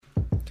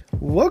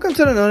Welcome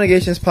to the No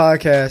Negations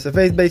Podcast, a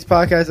faith-based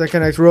podcast that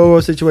connects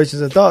real-world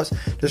situations and thoughts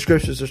to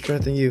scriptures to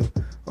strengthen you.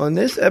 On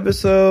this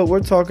episode,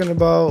 we're talking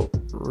about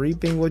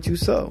reaping what you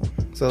sow.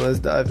 So let's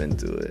dive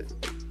into it.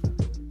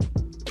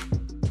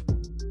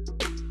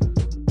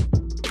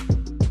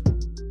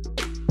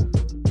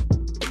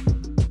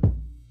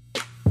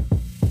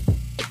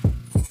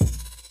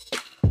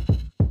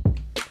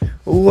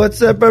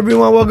 What's up,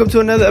 everyone? Welcome to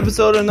another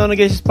episode of No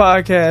Negations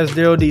Podcast.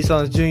 Darrell D.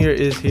 Sullins Jr.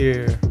 is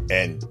here.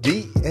 And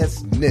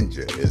DS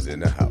Ninja is in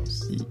the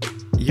house.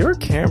 Your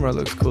camera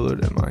looks cooler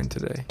than mine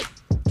today.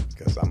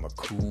 Because I'm a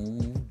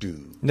cool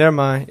dude. Never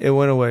mind. It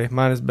went away.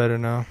 Mine is better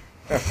now.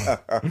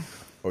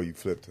 Oh, you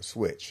flipped the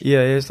switch.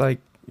 Yeah, it's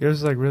like yours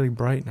is like really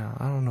bright now.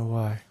 I don't know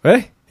why.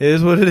 Hey, it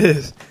is what it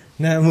is.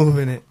 Not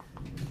moving it.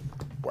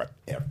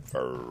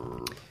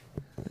 Whatever.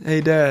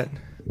 Hey, Dad.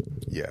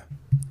 Yeah.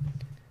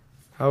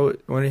 Want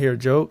to hear a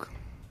joke?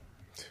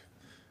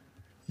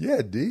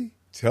 Yeah, D.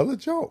 Tell a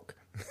joke.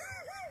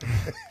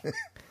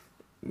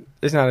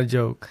 It's not a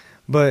joke.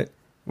 But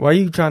why are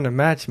you trying to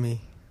match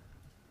me?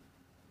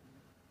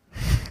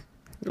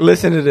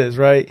 Listen to this,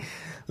 right?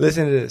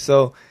 Listen to this.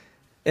 So,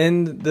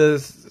 in the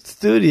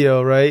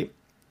studio, right,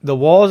 the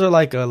walls are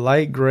like a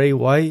light gray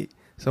white.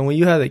 So when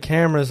you have the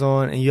cameras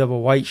on and you have a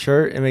white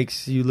shirt, it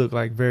makes you look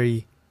like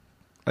it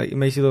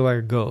makes you look like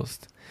a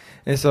ghost.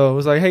 And so it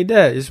was like, hey,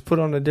 Dad, just put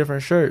on a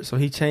different shirt. So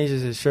he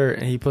changes his shirt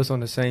and he puts on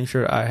the same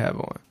shirt I have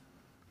on.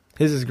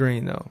 His is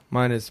green, though.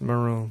 Mine is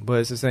maroon, but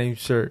it's the same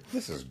shirt.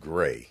 This is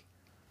gray.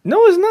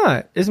 No, it's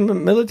not. It's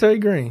military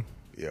green.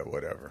 Yeah,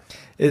 whatever.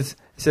 It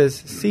says,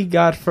 see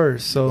God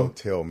first. So Don't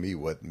tell me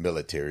what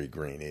military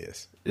green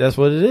is. that's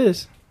what it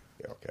is.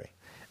 Yeah, okay.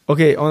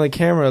 Okay, on the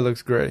camera it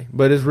looks gray,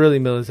 but it's really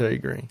military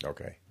green.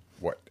 Okay.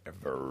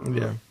 Whatever.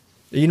 Yeah.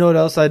 You know what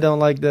else I don't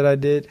like that I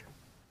did?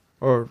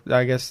 Or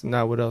I guess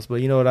not what else,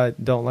 but you know what I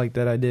don't like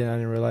that I did? I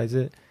didn't realize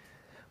it.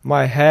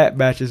 My hat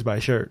matches my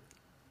shirt.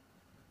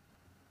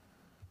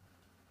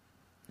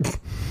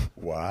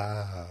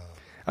 Wow.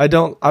 I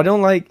don't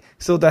like,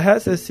 so the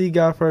hat says see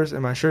God first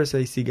and my shirt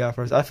says see God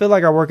first. I feel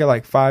like I work at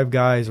like Five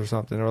Guys or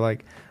something, or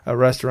like a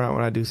restaurant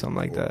when I do something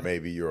like that.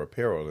 Maybe your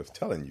apparel is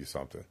telling you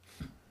something.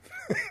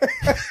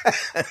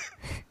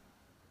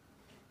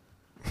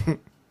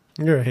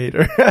 You're a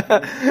hater.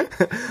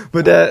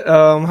 But that,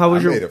 how was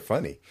I your... made it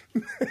funny.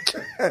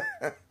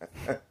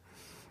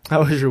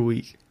 How was your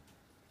week?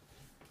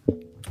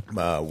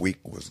 My week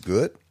was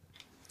good.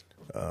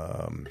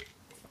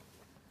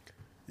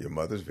 Your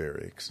mother's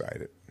very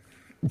excited.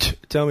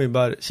 Tell me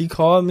about it. She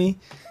called me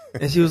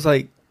and she was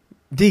like,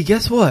 D,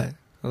 guess what? I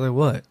was like,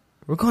 what?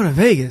 We're going to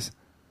Vegas. I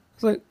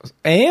was like,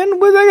 and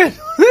what's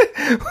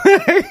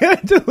that got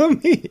to do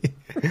with me?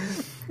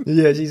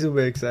 Yeah, she's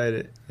super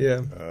excited.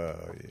 Yeah.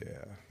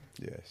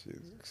 Yeah,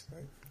 she's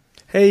excited.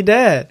 Hey,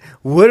 Dad,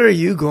 what are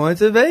you going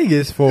to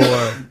Vegas for?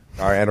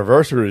 Our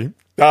anniversary.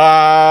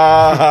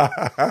 Okay.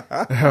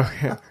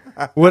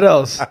 What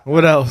else?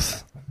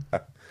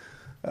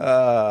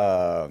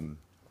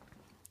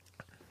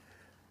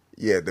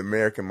 Yeah, the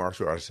American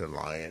Martial Arts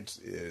Alliance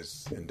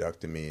is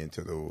inducting me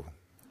into the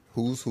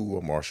who's who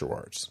of martial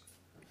arts.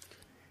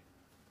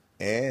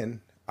 And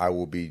I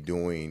will be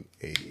doing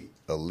a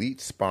elite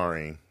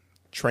sparring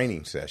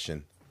training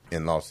session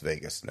in Las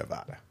Vegas,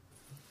 Nevada.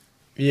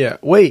 Yeah.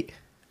 Wait.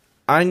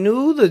 I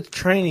knew the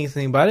training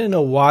thing, but I didn't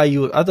know why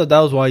I thought that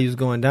was why you was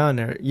going down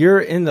there. You're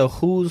in the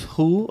who's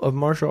who of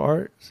martial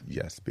arts?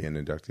 Yes, being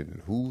inducted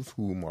in who's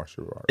who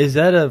martial arts. Is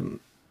that a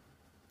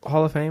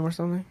Hall of Fame or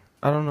something?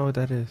 I don't know what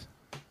that is.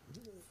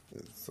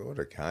 It's sort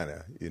of, kind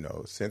of,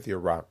 Cynthia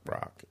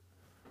Rothrock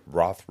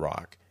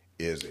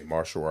is a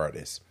martial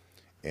artist,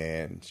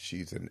 and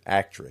she's an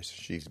actress.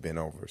 She's been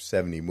over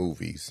 70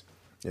 movies.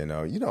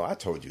 I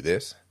told you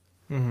this.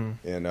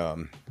 Mm-hmm.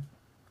 And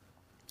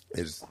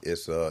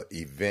it's a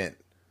event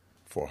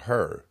for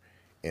her,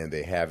 and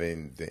they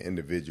having the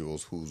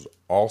individuals who's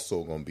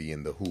also going to be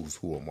in the who's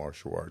who of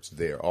martial arts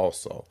there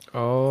also.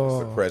 Oh,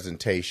 it's a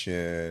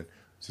presentation,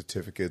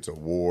 certificates,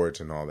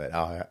 awards, and all that.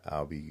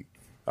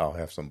 I'll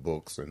have some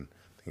books and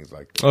things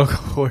like that. Of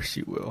course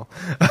you will.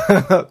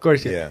 Of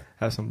course you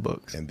have some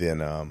books. And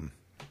then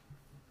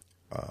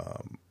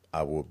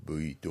I will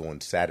be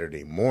doing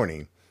Saturday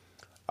morning.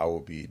 I will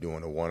be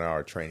doing a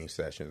 1-hour training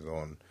sessions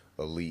on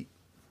elite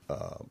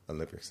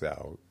Olympic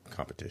style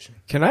competition.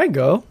 Can I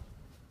go?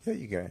 Yeah,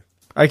 you can.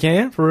 I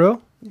can? For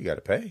real? You got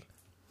to pay.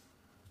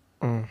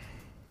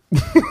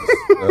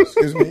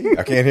 Excuse me?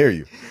 I can't hear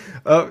you.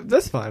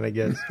 That's fine, I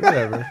guess.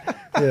 Whatever.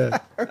 Yeah,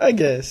 I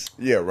guess.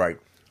 Yeah, right.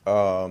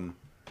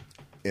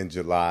 In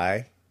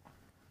July,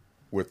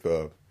 with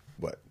a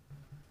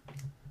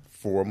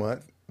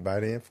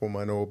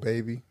 4-month-old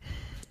baby,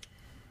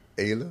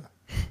 Ayla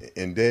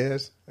and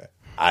Dez.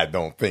 I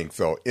don't think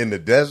so. In the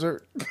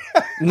desert?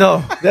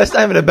 No, that's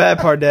not even the bad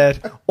part,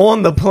 Dad.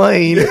 On the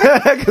plane,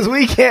 because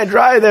we can't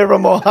drive there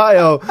from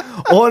Ohio.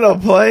 On a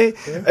plane.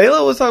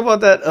 Ayla was talking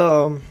about that,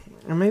 or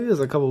maybe it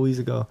was a couple weeks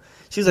ago.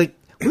 She was like,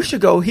 we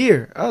should go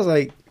here. I was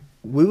like,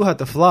 we will have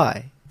to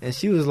fly. And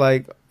she was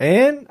like,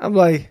 and? I'm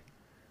like,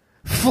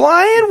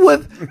 Flying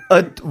with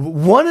a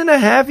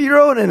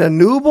 1.5-year-old and a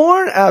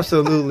newborn?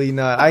 Absolutely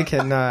not. I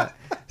cannot.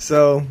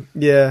 So,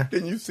 yeah.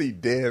 Then you see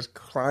Des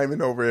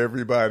climbing over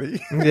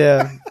everybody.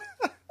 Yeah.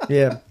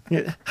 Yeah.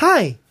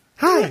 Hi.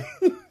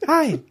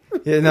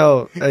 Yeah,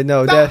 no,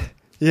 Dad.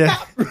 Yeah.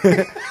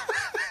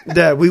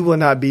 Dad, we will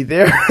not be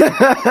there.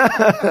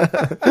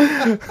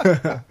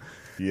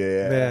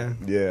 Yeah.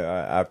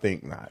 Yeah, I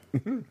think not.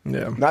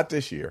 Yeah. Not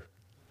this year.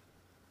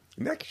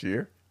 Next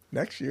year,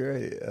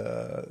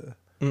 Peanut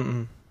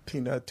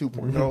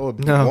 2.0 will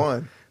be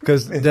one.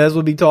 Because Des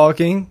will be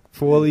talking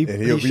fully.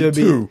 And he'll be should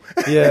two.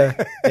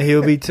 Yeah. And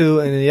he'll be 2.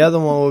 And then the other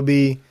one will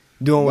be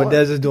doing what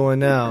Des is doing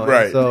now.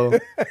 Right. And so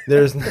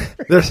there's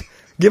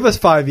give us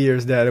 5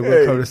 years, Dad, and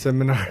we'll go to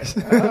seminars.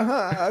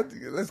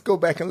 Let's go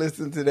back and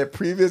listen to that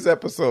previous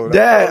episode.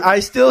 Dad,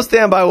 I still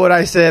stand by what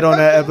I said on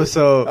that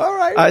episode. All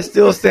right. I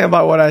still stand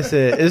by what I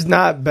said. It's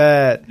not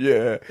bad.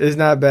 Yeah. It's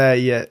not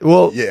bad yet.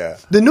 Well, yeah.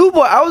 The new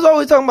boy, I was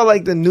always talking about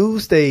like the new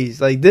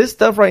stage. Like this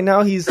stuff right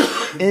now, he's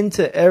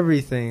into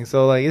everything.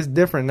 So like it's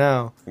different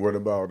now. What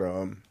about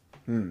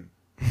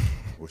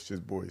wish this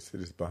boy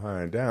sit his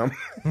behind down.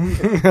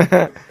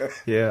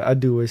 Yeah, I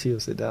do wish he'll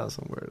sit down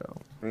somewhere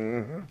though.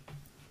 Mm-hmm.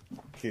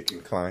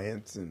 Kicking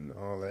clients and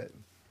all that.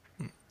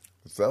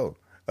 So,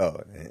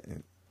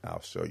 and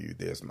I'll show you.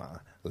 There's my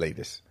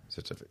latest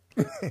certificate.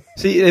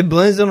 See, it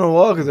blends on the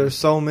wall because there's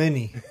so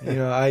many. You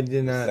know, I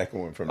did not. Second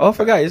one from. Oh, I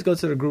forgot. Let's go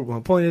to the group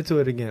one. Point it to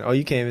it again. Oh,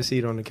 you can't even see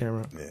it on the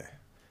camera. Yeah.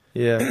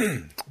 Yeah.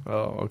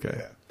 Oh, okay.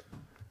 Yeah.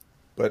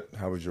 But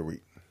how was your week?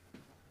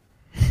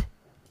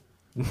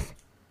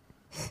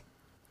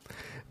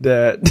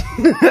 Dad.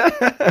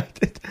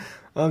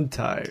 I'm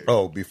tired.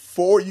 Oh,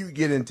 before you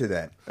get into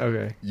that,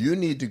 okay, you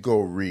need to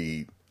go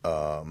read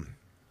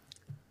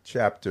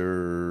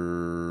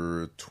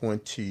chapter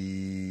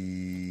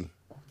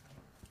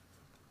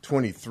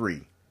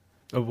 23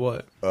 of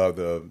what? Of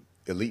the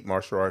elite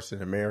martial arts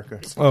in America.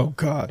 Oh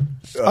God,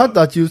 I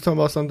thought you was talking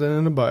about something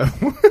in the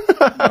Bible.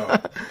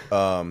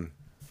 No.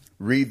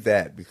 Read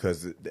that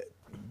because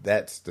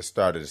that's the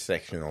start of the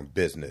section on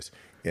business,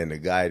 and the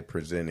guide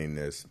presenting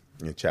this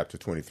in chapter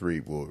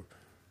 23 will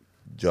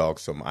jog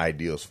some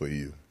ideals for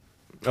you.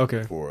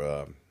 Okay.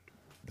 For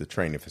the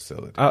training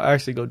facility. I'll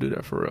actually go do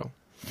that for real.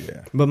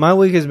 Yeah. But my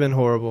week has been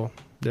horrible,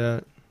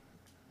 Dad.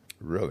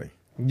 Really?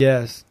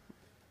 Yes.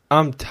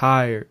 I'm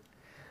tired.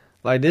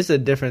 Like, this is a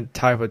different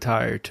type of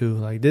tired, too.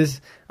 Like, this,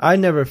 I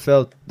never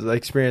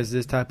experienced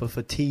this type of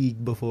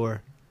fatigue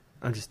before.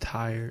 I'm just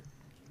tired,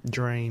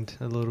 drained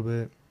a little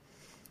bit.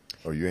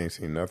 Oh, you ain't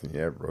seen nothing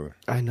yet, brother.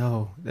 I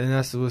know. And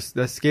that's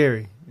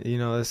scary. You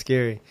know, that's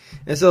scary.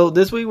 And so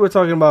this week we're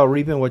talking about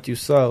reaping what you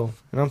sow.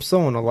 And I'm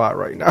sowing a lot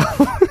right now.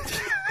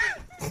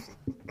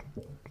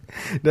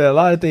 A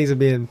lot of things are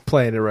being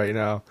planted right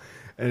now.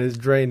 And it's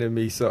draining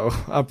me. So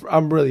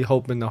I'm really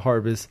hoping the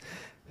harvest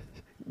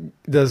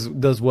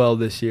does well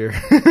this year.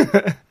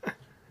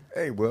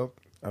 Hey, well,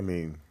 I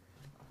mean,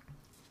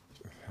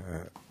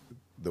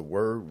 the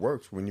word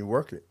works when you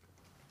work it.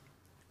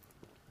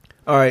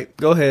 All right,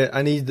 go ahead.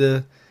 I need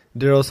the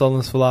Darrell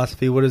Sullins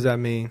philosophy. What does that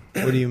mean?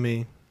 What do you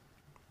mean?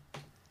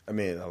 I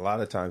mean, a lot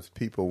of times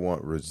people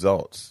want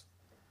results.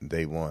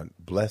 They want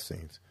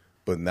blessings,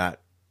 but not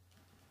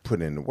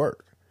put in the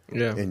work.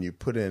 Yeah. And you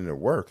put in the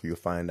work, you'll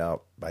find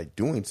out by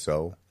doing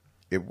so,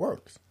 it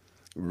works.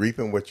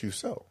 Reaping what you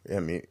sow.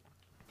 I mean,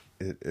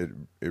 it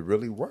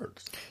really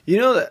works. You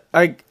know that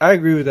I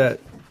agree with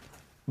that.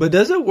 But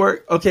does it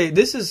work? Okay,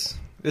 this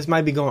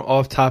might be going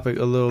off topic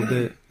a little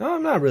bit. No,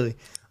 I'm not really.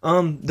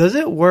 Does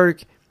it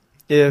work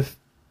if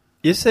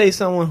you say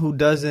someone who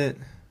doesn't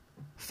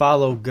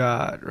follow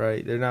God,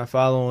 right? They're not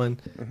following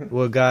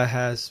what God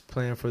has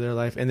planned for their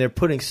life, and they're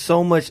putting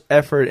so much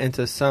effort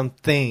into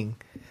something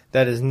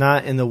that is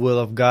not in the will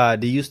of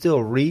God. Do you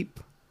still reap?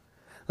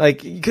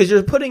 Like, because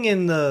you're putting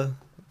in the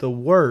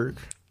work,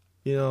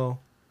 you know,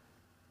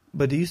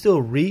 but do you still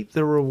reap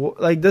the reward?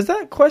 Like, does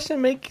that question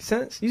make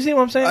sense? You see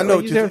what I'm saying? I know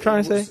what you're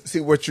trying to say.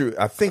 See,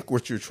 I think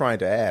what you're trying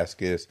to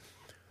ask is,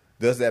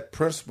 does that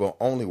principle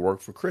only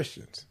work for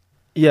Christians?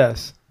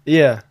 Yes.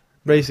 Yeah.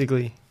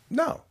 Basically.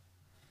 No.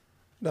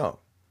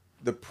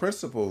 The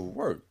principle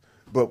works,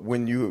 but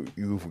when you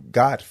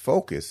God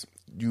focus,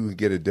 you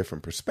get a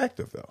different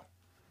perspective, though.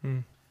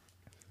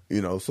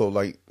 You know, so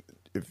like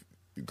if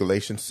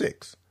Galatians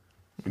 6,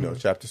 you know,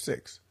 chapter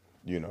 6,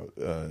 you know,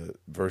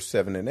 verse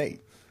 7 and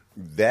 8,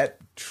 that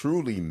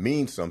truly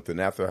means something.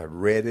 After I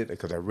read it,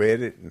 because I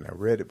read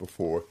it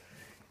before,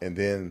 and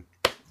then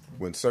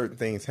when certain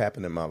things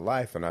happen in my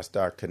life and I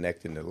start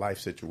connecting the life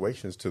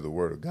situations to the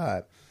Word of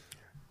God,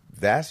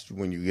 that's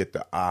when you get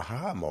the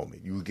aha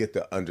moment. You get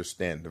to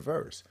understand the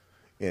verse.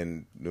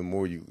 And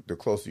the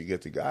closer you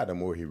get to God, the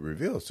more He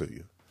reveals to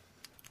you.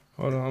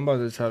 Hold on, I'm about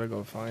to try to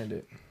go find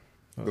it.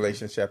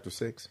 Galatians chapter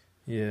 6.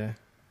 Yeah.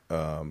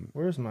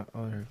 Where's my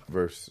other?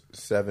 Verse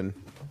 7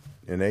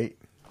 and 8.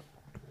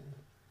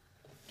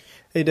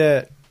 Hey,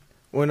 Dad,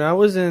 when I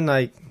was in,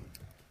 like,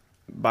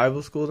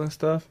 Bible school and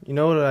stuff, you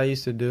know what I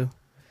used to do?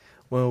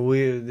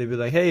 When they'd be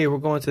like, hey, we're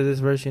going to this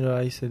verse, you know what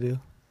I used to do?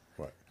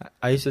 What?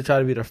 I used to try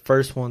to be the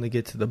first one to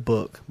get to the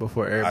book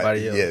before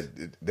everybody else. Yeah,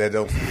 that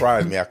don't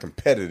surprise me how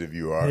competitive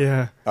you are.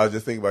 Yeah. I was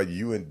just thinking about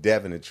you and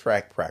Devin in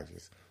track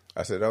practice.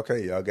 I said,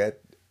 okay, y'all got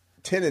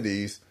 10 of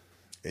these,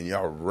 and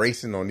y'all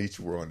racing on each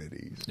one of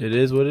these. It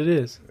is what it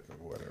is.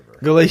 Whatever.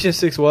 Galatians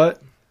 6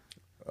 what?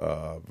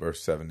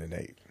 Verse 7 and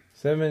 8.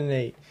 7 and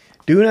 8.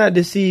 Do not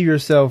deceive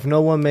yourself.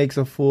 No one makes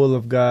a fool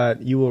of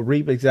God. You will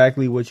reap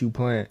exactly what you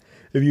plant.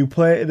 If you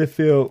plant in the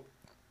field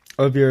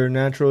of your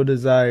natural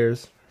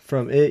desires,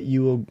 from it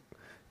you will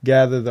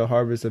gather the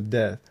harvest of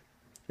death.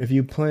 If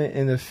you plant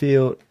in the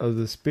field of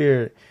the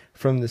Spirit,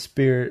 from the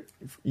Spirit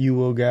you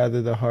will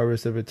gather the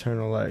harvest of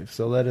eternal life.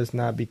 So let us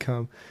not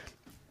become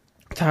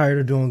tired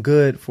of doing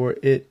good, for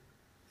it.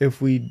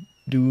 If we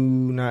do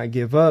not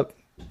give up,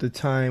 the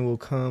time will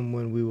come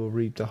when we will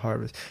reap the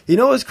harvest. You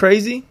know what's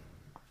crazy?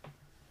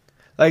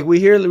 Like, we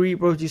hear reap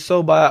what you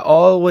sow, but I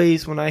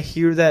always, when I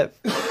hear that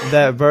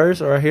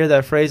verse or I hear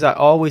that phrase, I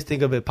always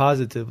think of it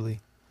positively.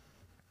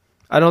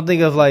 I don't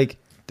think of like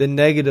the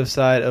negative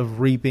side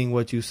of reaping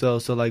what you sow.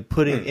 So like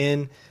putting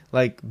in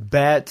like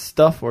bad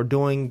stuff or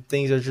doing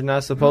things that you're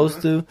not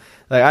supposed to.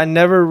 Like, I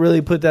never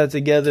really put that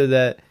together,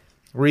 that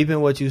reaping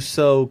what you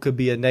sow could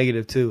be a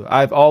negative too.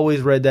 I've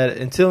always read that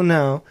until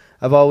now.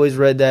 I've always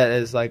read that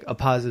as like a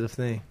positive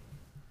thing.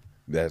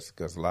 That's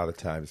because a lot of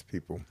times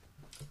people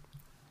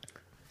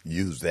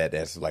use that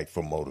as like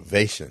for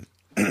motivation.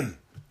 And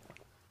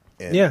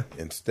yeah.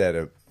 Instead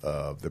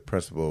of the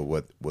principle of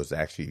what was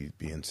actually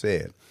being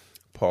said.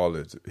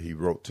 Paul he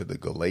wrote to the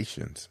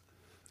Galatians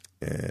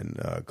in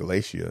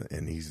Galatia,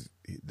 and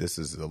this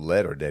is the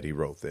letter that he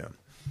wrote them.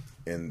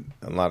 And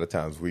a lot of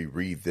times we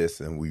read this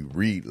and we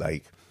read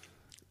like,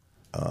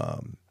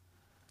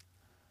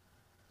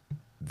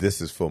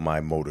 this is for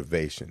my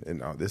motivation,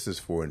 and this is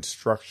for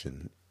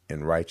instruction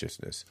in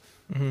righteousness.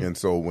 Mm-hmm. And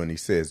so when he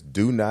says,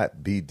 do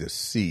not be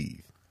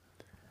deceived,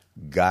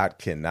 God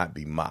cannot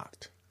be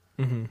mocked.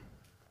 Mm-hmm.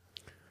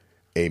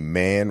 A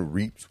man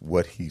reaps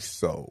what he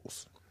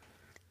sows.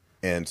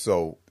 And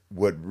so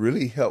what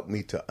really helped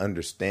me to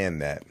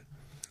understand that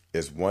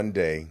is one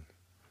day,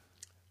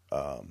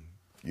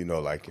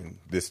 like in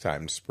this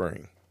time in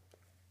spring,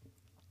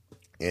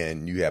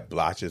 and you have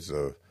blotches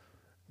of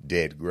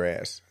dead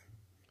grass.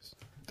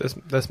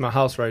 That's my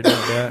house right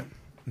now, Dad.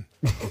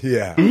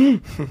 Yeah.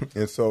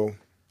 And so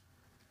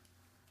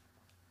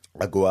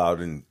I go out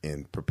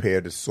and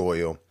prepare the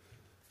soil,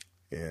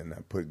 and I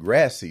put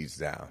grass seeds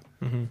down.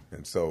 Mm-hmm.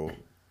 And so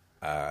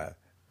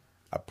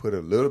I put a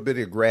little bit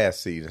of grass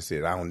seed and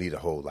said, I don't need a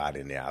whole lot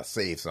in there. I'll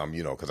save some,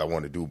 because I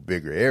want to do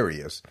bigger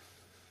areas.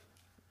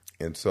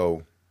 And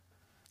so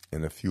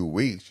in a few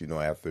weeks,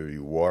 after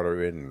you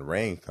water it and the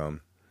rain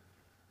come,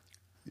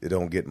 it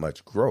don't get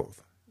much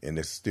growth, and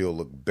it still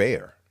look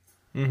bare.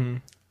 Mm-hmm.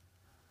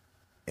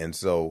 And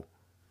so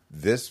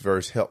this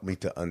verse helped me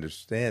to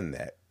understand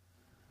that,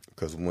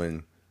 because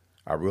when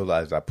I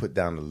realized I put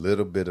down a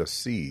little bit of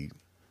seed,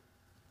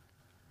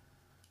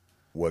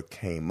 what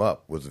came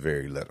up was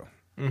very little.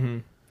 Mm-hmm.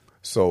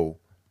 So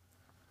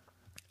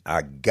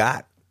I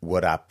got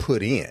what I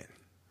put in.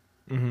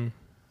 Mm-hmm.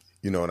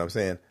 You know what I'm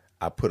saying?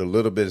 I put a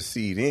little bit of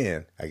seed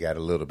in, I got a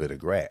little bit of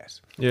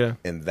grass. Yeah.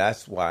 And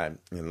that's why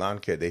in lawn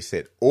care they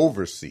said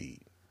overseed.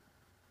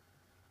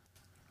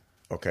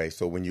 Okay,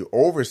 so when you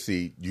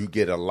overseed, you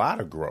get a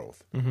lot of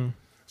growth. Mm-hmm.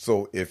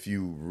 So if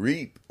you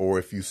reap or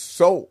if you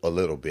sow a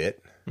little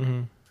bit,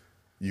 mm-hmm.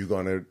 you're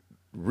going to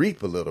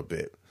reap a little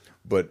bit.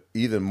 But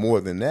even more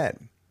than that,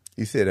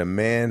 he said a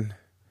man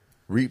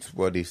reaps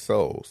what he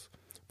sows.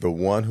 The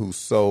one who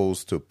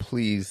sows to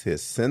please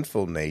his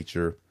sinful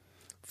nature,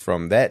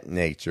 from that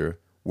nature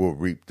will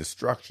reap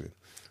destruction.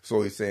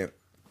 So he's saying,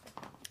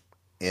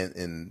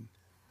 and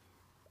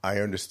I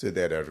understood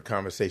that at a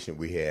conversation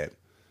we had.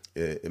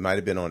 It might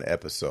have been on an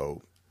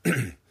episode.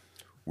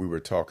 We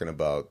were talking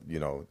about,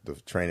 the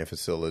training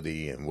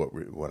facility and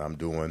what I'm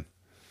doing.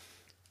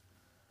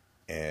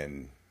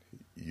 And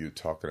you're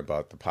talking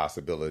about the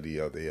possibility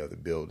of the other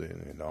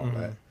building and all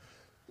mm-hmm.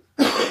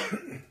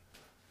 that.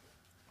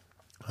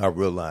 I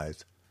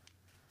realized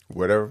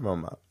whatever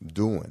I'm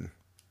doing,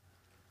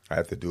 I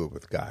have to do it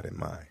with God in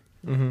mind.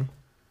 Mm-hmm.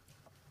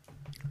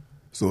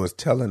 So it's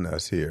telling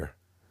us here,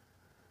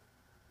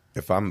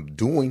 if I'm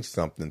doing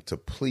something to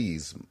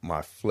please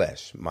my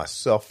flesh, my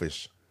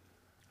selfish,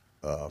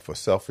 for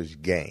selfish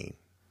gain,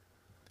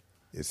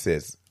 it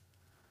says,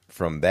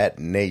 from that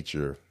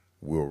nature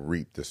will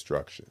reap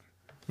destruction.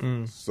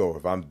 Mm. So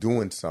if I'm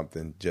doing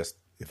something, just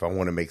if I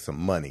want to make some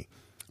money,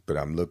 but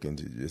I'm looking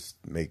to just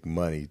make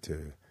money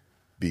to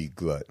be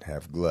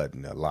have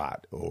glutton a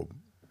lot, or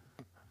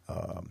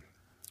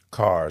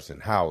cars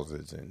and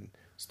houses and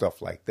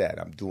stuff like that,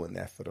 I'm doing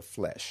that for the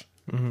flesh.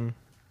 Mm-hmm.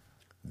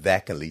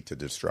 That can lead to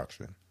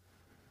destruction.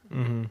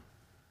 Mm-hmm.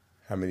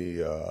 How many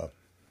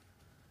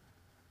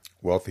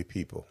wealthy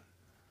people,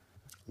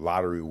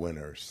 lottery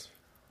winners,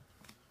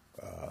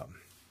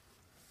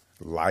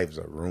 lives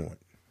are ruined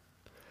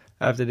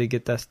after they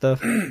get that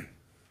stuff?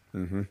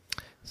 Mm-hmm.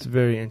 It's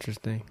very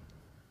interesting.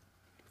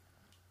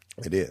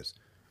 It is.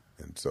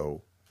 And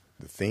so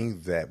the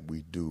things that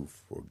we do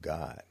for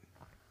God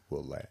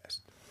will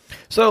last.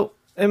 So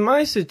in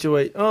my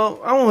situation,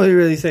 I won't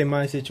really say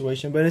my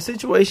situation, but in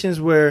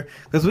situations where,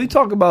 because we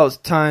talk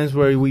about times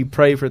where we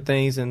pray for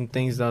things and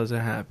things doesn't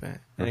happen,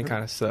 and it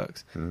kind of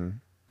sucks.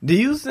 Do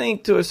you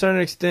think to a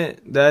certain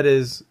extent that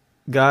is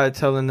God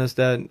telling us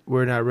that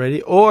we're not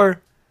ready,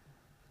 or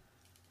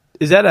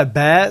is that a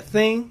bad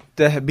thing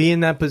to be in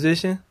that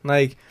position?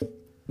 Like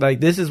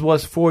this is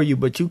what's for you,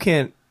 but you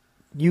can't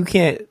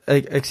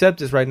accept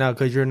this right now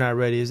because you're not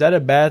ready. Is that a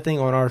bad thing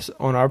on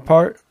our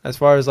part as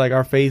far as like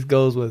our faith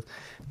goes with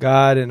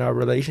God and our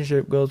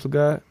relationship goes with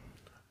God?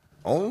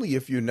 Only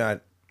if you're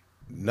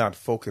not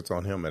focused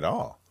on Him at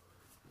all.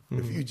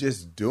 If you're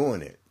just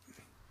doing it,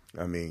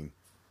 I mean,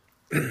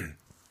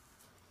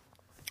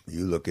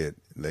 you look at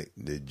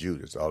the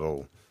Judas.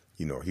 Although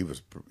he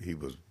was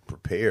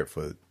prepared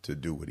to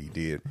do what he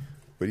did,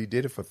 but he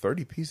did it for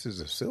 30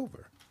 pieces of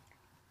silver.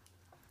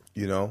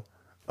 You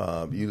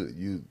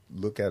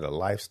look at a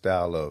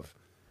lifestyle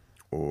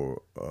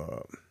or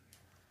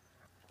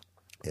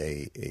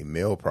a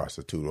male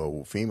prostitute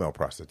or female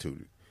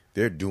prostitute.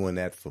 They're doing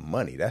that for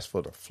money. That's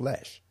for the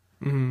flesh.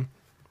 You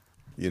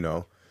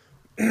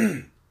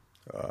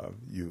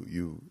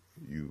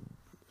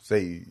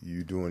say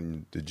you're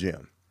doing the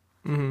gym.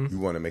 You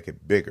want to make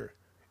it bigger.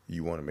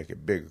 You want to make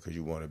it bigger because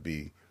you want to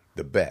be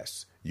the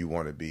best. You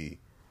want to be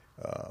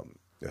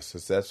a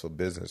successful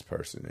business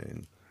person,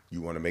 and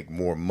you want to make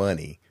more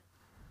money.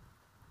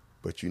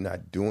 But you're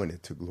not doing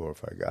it to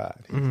glorify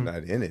God. He's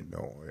not in it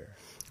nowhere.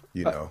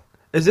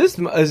 Is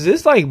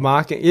this like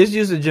mocking? Let's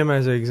use the gym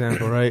as an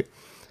example, right?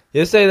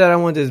 Let's say that I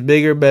want this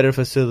bigger, better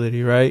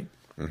facility, right?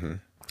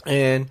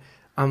 And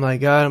I'm like,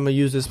 God, I'm gonna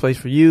use this place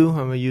for you.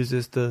 I'm gonna use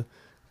this to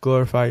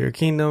glorify your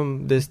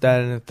kingdom. This,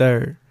 that, and the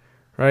third,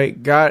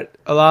 right? God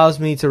allows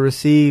me to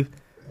receive.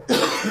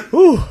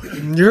 Ooh,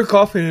 you're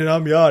coughing and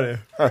I'm yawning.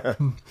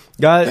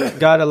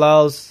 God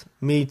allows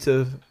me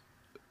to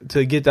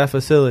get that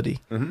facility.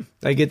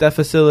 I get that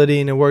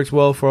facility and it works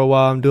well for a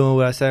while. I'm doing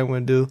what I said I'm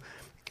going to do.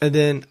 And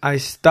then I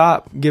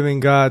stop giving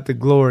God the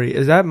glory.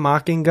 Is that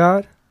mocking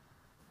God?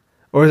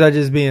 Or is that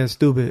just being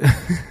stupid?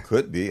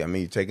 Could be. I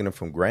mean, you're taking them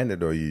for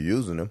granted or you're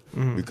using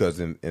them. Because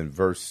in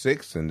verse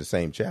 6 in the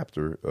same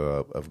chapter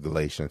of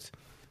Galatians,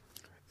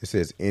 it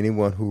says,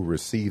 anyone who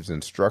receives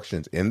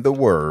instructions in the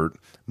word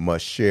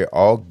must share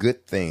all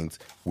good things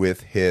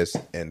with his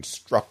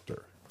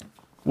instructor.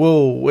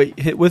 Whoa,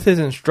 wait, with his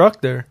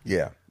instructor?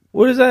 Yeah.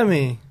 What does that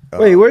mean?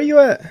 Wait, where are you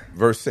at?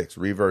 Verse 6.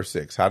 Read verse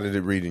 6. How did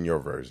it read in your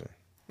version?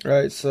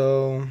 Right,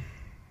 so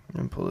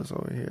let me pull this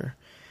over here.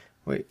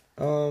 Wait,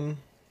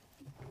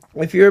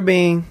 if you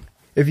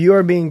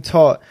are being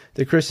taught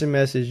the Christian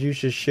message, you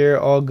should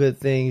share all good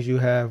things you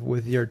have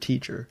with your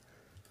teacher.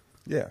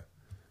 Yeah.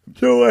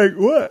 So, like,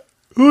 what?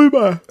 Who am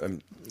I?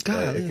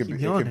 God, it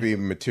could be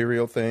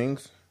material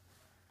things,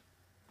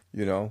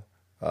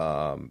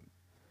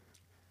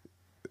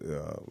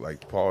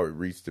 like Paul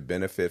reached the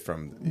benefit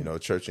from,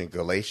 church in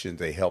Galatians.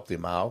 They helped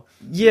him out.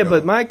 Yeah,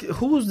 but Mike,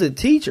 who's the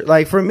teacher?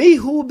 Like, for me,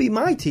 who would be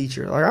my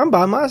teacher? Like, I'm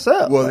by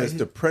myself. Well, it's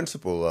the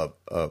principle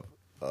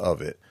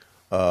of it.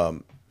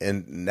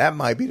 And that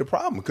might be the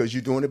problem because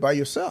you're doing it by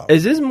yourself.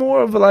 Is this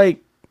more of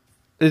like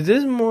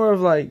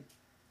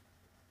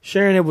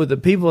sharing it with the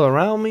people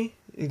around me?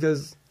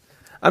 Because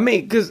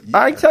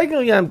I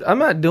technically, I'm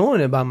not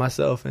doing it by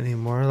myself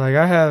anymore. Like,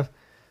 I have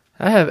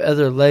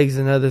other legs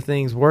and other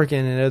things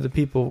working and other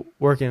people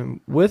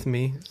working with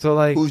me. So,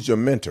 like, who's your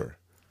mentor?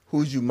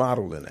 Who's you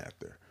modeling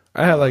after?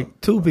 I have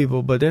like two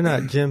people, but they're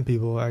not gym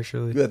people,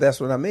 actually. Yeah, that's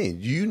what I mean.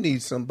 You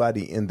need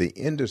somebody in the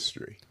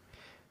industry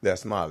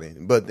that's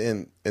modeling. But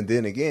then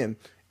again,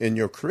 in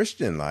your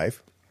Christian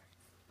life,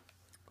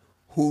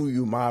 who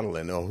you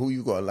modeling or who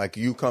you going? Like,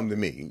 you come to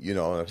me, you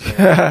know what I'm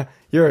saying?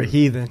 You're a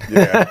heathen.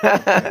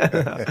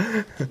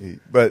 Yeah.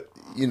 But,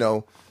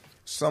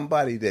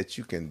 somebody that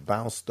you can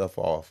bounce stuff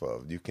off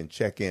of, you can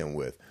check in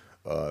with.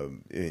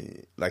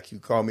 Like you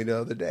called me the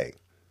other day.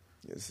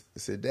 I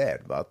said,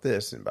 Dad, about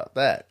this and about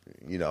that,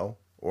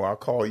 or I'll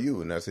call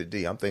you and I said,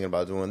 D, I'm thinking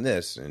about doing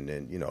this. And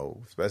then,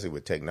 especially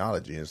with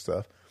technology and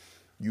stuff,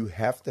 you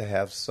have to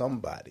have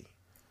somebody,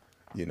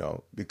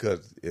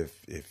 because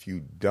if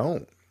you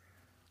don't,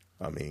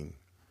 I mean,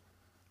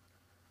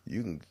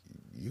 you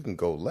can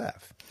go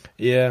left.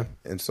 Yeah.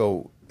 And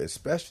so,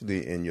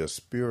 especially in your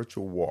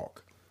spiritual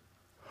walk,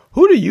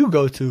 who do you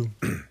go to?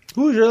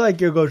 Who's your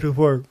go-to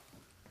for,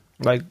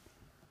 like,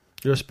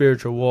 your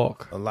spiritual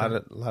walk? A lot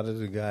of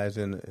the guys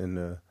in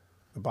the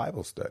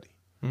Bible study,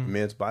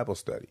 men's Bible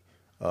study,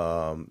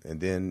 and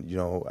then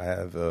I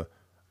have a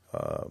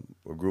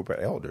group of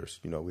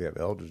elders. We have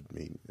elders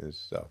meeting and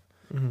stuff.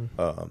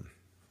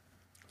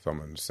 Some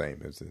of the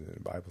same as in the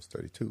Bible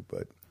study too.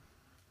 But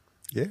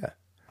yeah,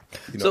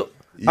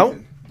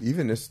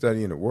 even in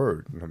studying the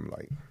Word, I'm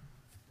like,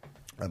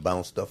 I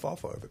bounce stuff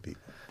off of other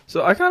people.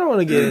 So I kind of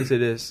want to get into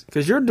this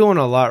because you're doing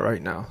a lot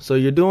right now. So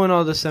you're doing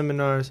all the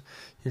seminars,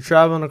 you're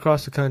traveling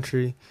across the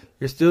country,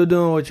 you're still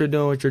doing what you're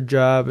doing with your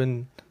job,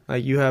 and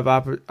like you have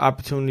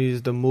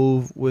opportunities to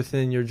move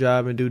within your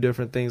job and do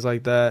different things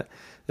like that.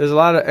 There's a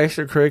lot of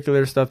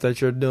extracurricular stuff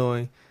that you're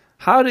doing.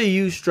 how do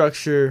you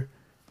structure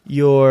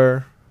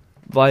your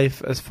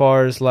life as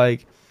far as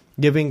like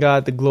giving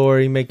God the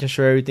glory, making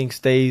sure everything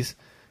stays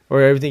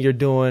or everything you're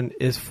doing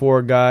is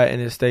for God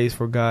and it stays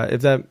for God?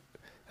 If that,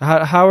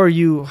 how are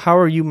you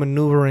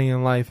maneuvering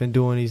in life and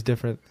doing these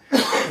different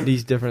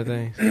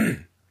things?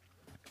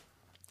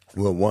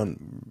 Well, the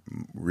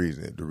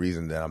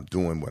reason that I'm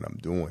doing what I'm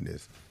doing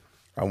is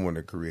I want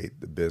to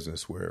create the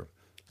business where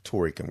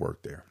Tori can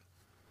work there.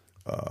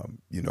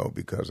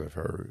 Because of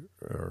her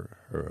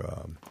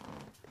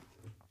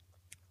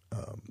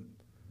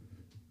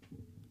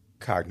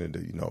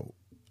cognitive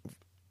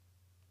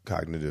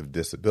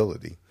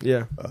disability.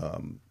 Yeah.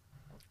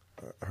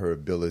 Her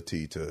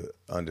ability to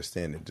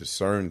understand and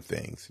discern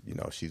things.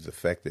 She's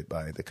affected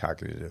by the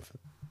cognitive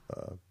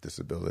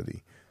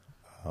disability.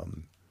 A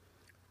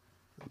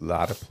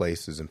lot of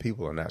places and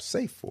people are not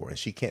safe for her, and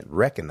she can't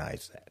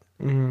recognize that.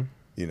 Mm-hmm.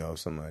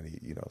 Somebody,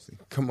 say,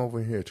 come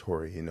over here,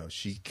 Tori.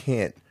 She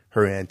can't,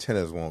 her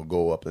antennas won't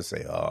go up and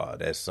say, oh,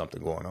 there's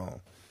something going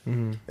on.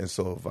 Mm-hmm. And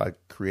so if I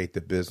create the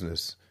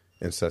business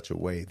in such a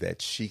way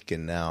that she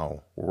can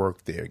now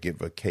work there, give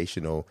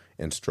vocational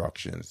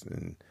instructions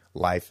and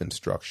life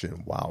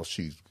instruction while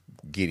she's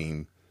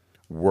getting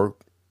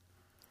work,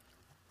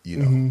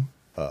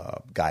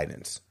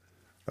 guidance.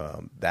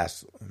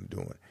 That's what I'm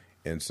doing.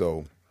 And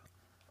so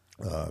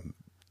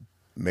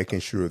making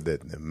sure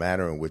that the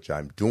manner in which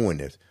I'm doing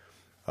it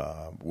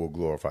will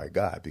glorify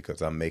God,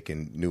 because I'm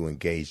making new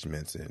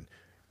engagements and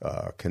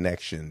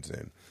connections,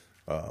 and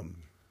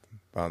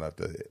found out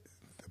the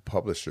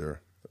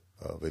publisher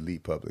of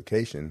Elite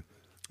Publication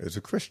is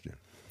a Christian.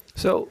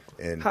 So,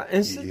 and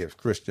he has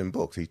Christian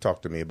books. He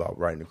talked to me about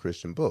writing a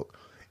Christian book.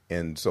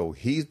 And so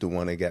he's the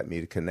one that got me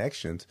the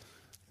connections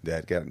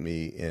that got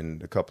me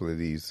in a couple of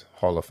these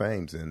Hall of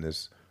Fames in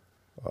this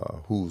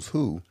Who's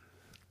Who,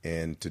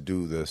 and to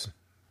do the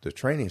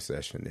training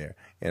session there.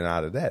 And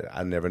out of that,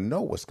 I never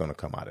know what's going to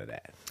come out of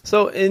that.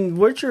 So in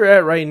what you're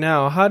at right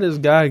now, how does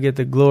God get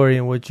the glory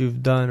in what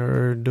you've done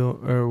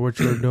or what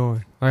you're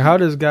doing? Like, how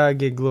does God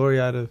get glory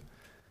out of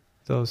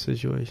those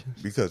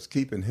situations? Because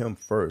keeping him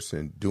first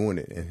and doing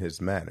it in his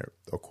manner,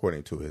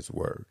 according to his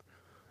word,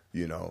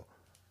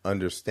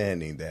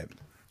 understanding that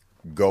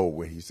go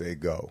where he say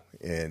go,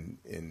 and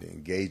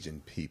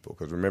engaging people.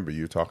 Because remember,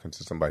 you're talking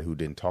to somebody who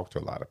didn't talk to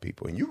a lot of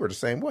people, and you were the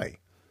same way.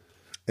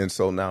 And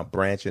so now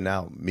branching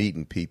out,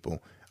 meeting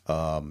people,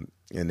 and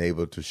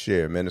able to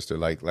share, minister,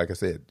 like I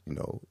said,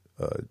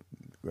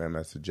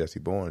 Grandmaster Jesse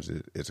Barnes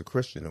is a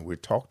Christian, and we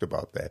talked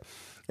about that.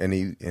 And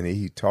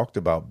he talked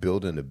about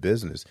building a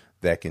business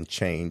that can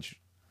change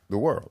the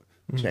world,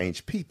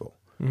 change people.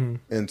 Mm-hmm.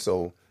 And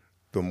so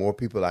the more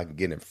people I can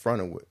get in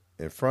front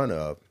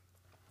of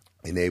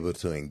and able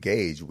to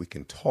engage, we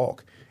can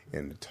talk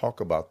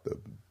about the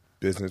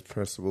business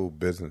principles,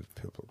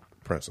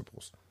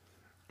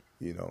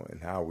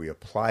 and how we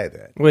apply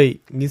that.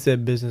 Wait, you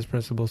said business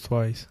principles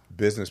twice.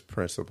 Business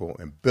principle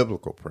and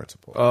biblical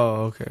principle.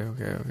 Oh, okay.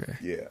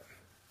 Yeah.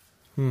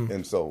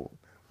 And so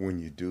when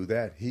you do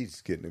that,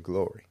 he's getting the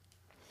glory.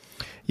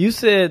 You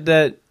said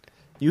that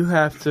you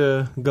have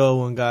to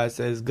go when God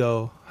says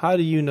go. How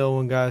do you know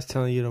when God's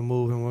telling you to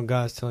move and when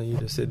God's telling you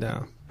to sit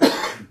down?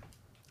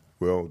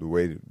 Well, the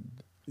way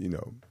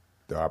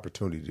the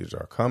opportunities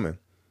are coming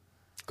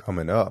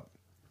up,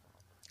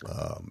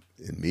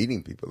 in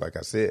meeting people. Like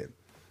I said,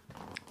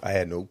 I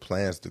had no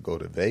plans to go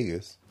to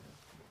Vegas.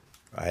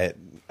 I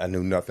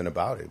knew nothing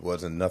about it. It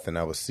wasn't nothing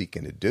I was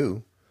seeking to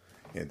do.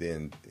 And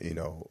then,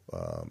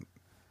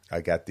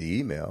 I got the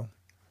email,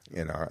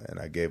 and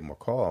I gave him a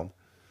call,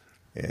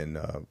 and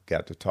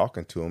got to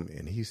talking to him,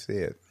 and he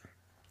said,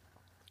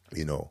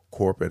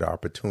 corporate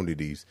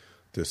opportunities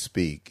to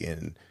speak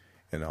and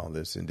all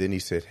this. And then he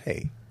said,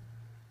 hey,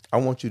 I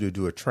want you to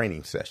do a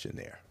training session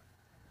there.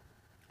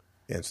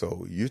 And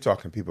so you're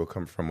talking people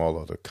coming from all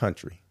over the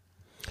country.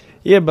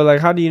 Yeah, but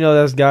like, how do you know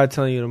that's God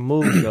telling you to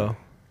move, though?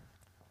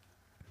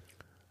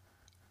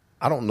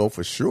 I don't know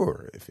for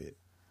sure if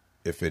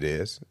it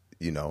is,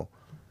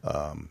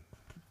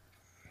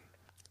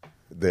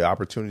 the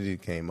opportunity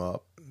came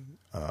up,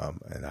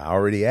 and I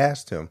already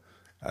asked him.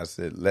 I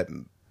said,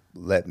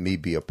 let me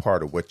be a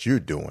part of what you're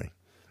doing,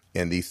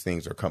 and these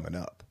things are coming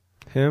up.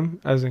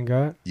 Him, as in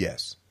God?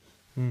 Yes.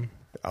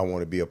 I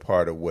want to be a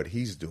part of what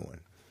he's doing.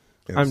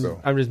 And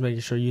I'm just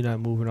making sure you're not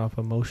moving off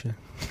emotion.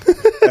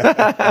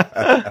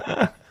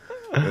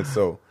 And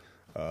so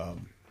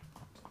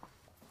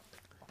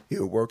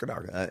he'll work it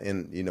out.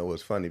 And,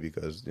 it's funny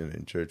because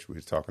in church we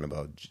was talking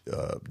about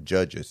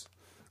judges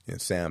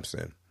and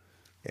Samson,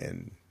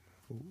 and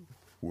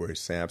where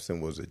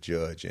Samson was a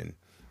judge, and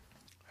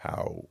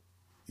how,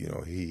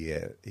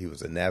 he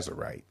was a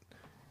Nazarite,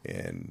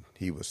 and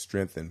he was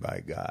strengthened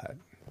by God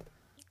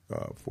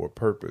for a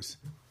purpose.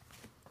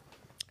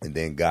 And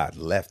then God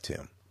left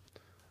him.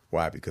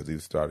 Why? Because he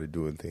started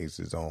doing things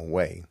his own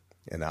way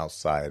and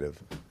outside of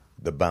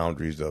the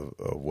boundaries of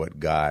what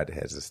God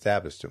has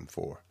established him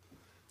for.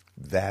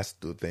 That's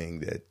the thing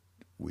that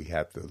we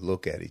have to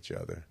look at each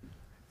other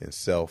and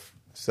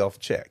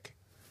self-check,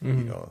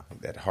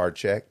 that heart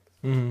check,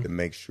 to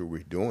make sure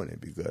we're doing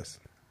it, because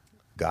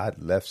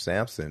God left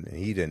Samson and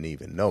he didn't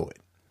even know it.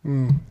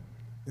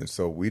 And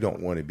so we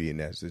don't want to be in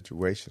that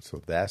situation.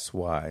 So that's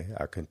why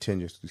I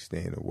continuously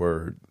stay in the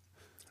Word,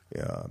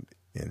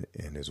 in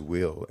His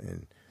will,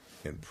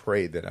 and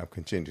pray that I'm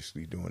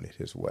continuously doing it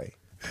His way.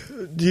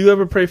 Do you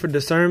ever pray for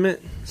discernment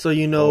so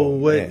you know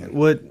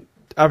what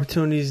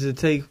opportunities to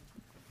take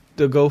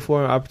to go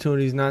for and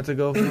opportunities not to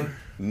go for?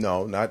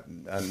 No, not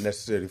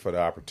necessarily for the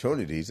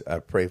opportunities. I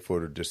pray for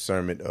the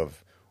discernment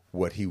of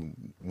what He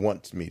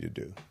wants me to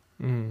do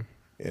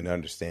and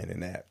understanding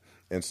that.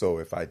 And so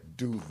if I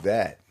do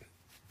that,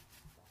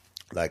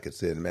 like it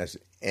said in the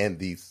message, and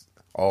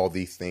all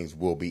these things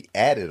will be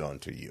added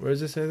unto you. Where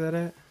does it say that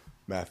at?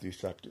 Matthew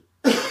chapter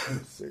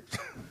 6.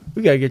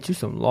 We got to get you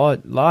some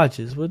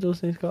lodges. What are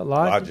those things called?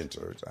 Lodging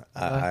church.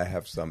 I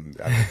have some.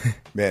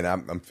 Man,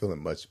 I'm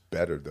feeling much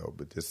better, though,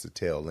 but this is the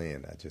tail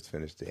end. I just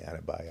finished the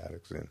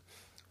antibiotics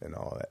and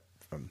all that.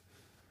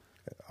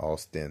 All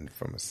stemmed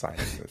from a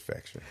sinus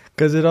infection.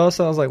 Because it all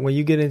sounds like when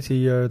you get into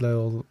your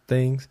little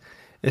things,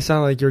 it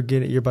sounds like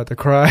you're about to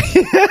cry.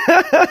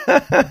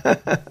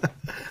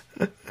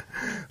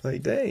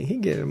 Like, dang, he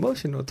getting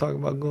emotional talking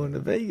about going to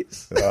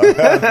Vegas.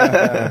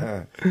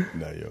 No,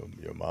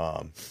 your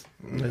mom.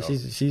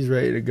 She's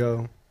ready to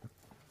go.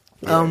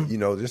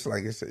 Just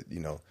like I said,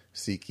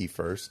 seek ye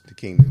first the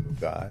kingdom of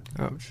God.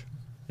 Ouch.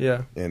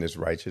 Yeah. And His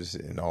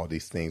righteousness, and all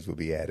these things will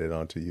be added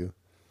unto you.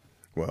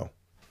 Well,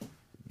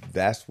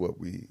 that's what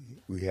we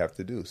have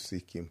to do.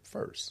 Seek Him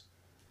first.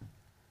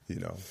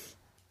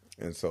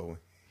 And so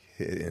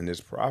in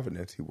His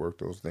providence, He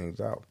worked those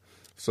things out.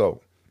 So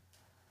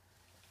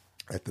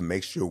I have to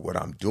make sure what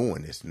I'm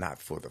doing is not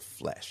for the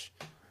flesh,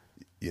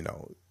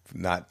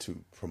 not to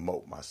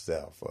promote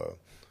myself.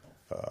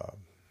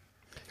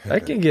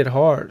 That can get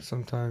hard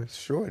sometimes.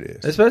 Sure it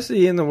is.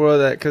 Especially in the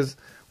world because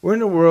we're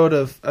in a world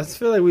I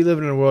feel like we live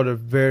in a world of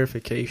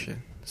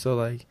verification. So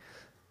like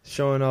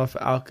showing off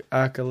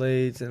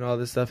accolades and all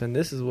this stuff. And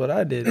this is what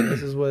I did. And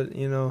this is what,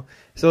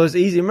 so it's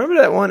easy. Remember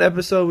that one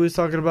episode we was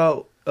talking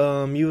about?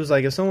 You was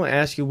like, if someone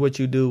asked you what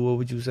you do, what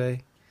would you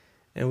say?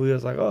 And we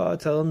was like, I'll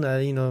tell them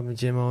that, I'm a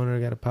gym owner,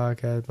 got a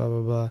podcast, blah,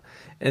 blah, blah.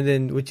 And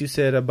then what you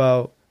said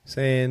about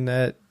saying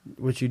that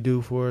what you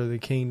do for the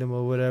kingdom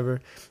or whatever,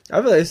 I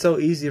feel like it's so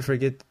easy to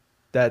forget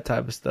that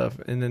type of stuff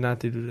and then not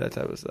to do that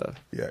type of stuff.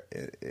 Yeah,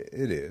 it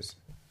is.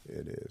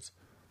 It is.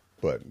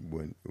 But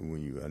when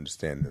you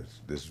understand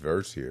this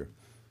verse here,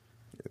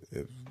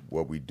 if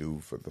what we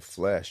do for the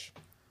flesh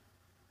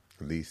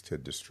leads to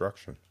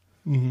destruction.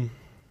 Mm-hmm.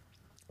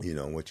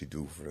 What you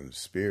do for the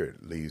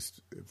spirit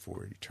leads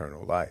for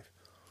eternal life.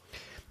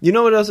 You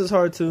know what else is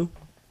hard too?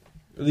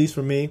 At least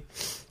for me.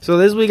 So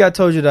this week I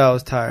told you that I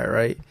was tired,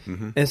 right?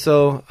 Mm-hmm. And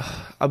so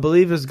I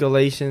believe it's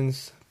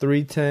Galatians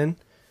 3:10.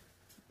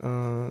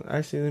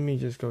 Actually, let me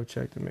just go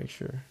check to make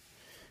sure.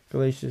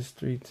 Galatians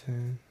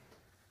 3:10.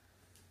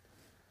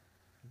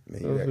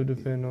 Those who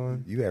depend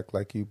on. You act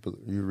like you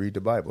read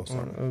the Bible.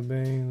 On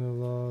obeying the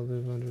law,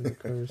 live under the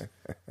curse.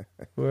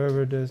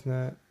 Whoever does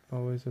not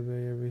always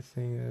obey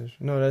everything.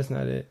 No, that's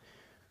not it.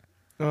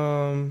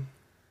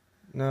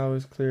 Now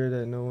it's clear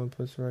that no one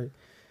puts right.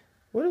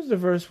 What is the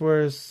verse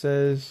where it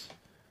says,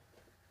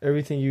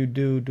 everything you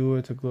do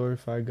it to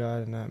glorify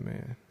God and not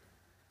man?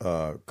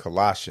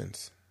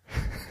 Colossians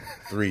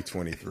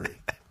 3:23.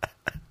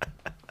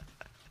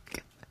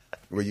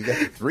 Well, you got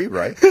the 3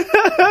 right.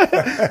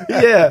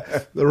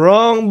 Yeah, the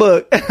wrong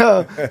book.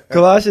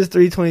 Colossians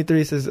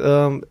 3:23 says,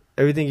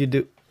 everything you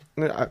do.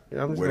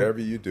 Whatever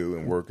you do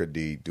and work a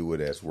deed, do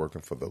it as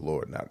working for the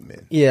Lord, not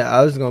men. Yeah,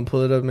 I was going to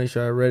pull it up and make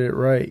sure I read it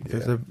right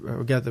because I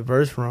got the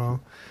verse wrong.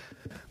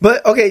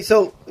 But, okay,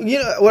 so,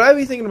 what I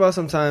be thinking about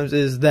sometimes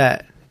is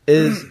like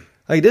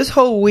this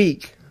whole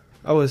week,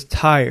 I was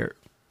tired.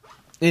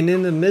 And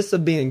in the midst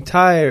of being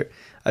tired,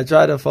 I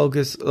try to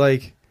focus,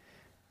 like,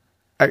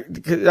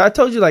 I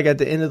told you, like, at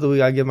the end of the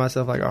week, I give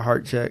myself, like, a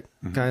heart check,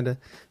 kind of.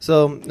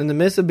 So, in the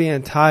midst of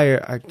being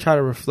tired, I try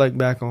to reflect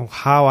back on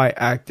how I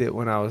acted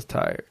when I was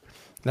tired.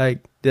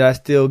 Like, did I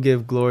still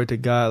give glory to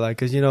God? Like,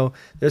 because,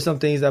 there's some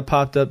things that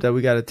popped up that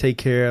we got to take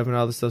care of and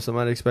all this stuff, some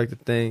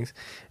unexpected things.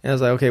 And I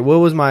was like, okay, what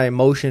was my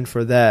emotion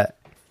for that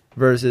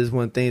versus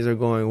when things are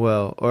going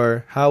well?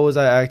 Or how was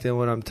I acting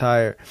when I'm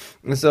tired?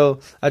 And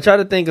so I try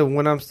to think of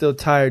when I'm still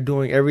tired,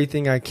 doing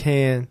everything I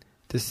can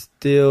to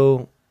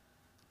still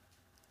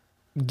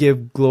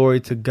give glory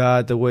to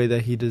God the way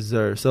that He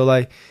deserves. So,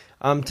 like,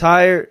 I'm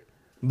tired,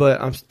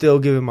 but I'm still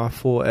giving my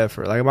full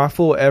effort. Like, my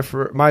full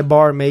effort, my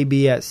bar may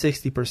be at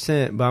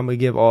 60%, but I'm going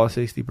to give all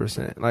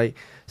 60%. Like,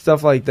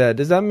 stuff like that.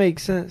 Does that make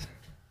sense?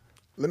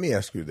 Let me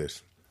ask you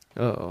this.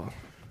 Uh-oh.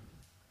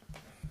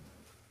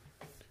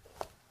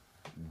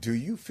 Do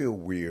you feel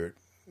weird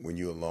when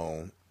you're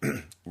alone,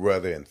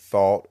 whether in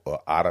thought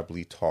or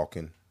audibly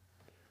talking?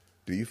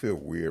 Do you feel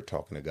weird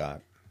talking to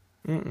God?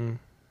 Mm-mm.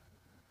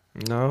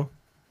 No.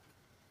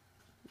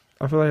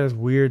 I feel like it's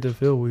weird to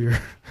feel weird.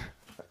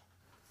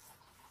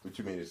 What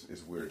you mean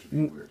it's weird to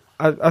be weird?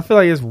 I feel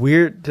like it's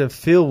weird to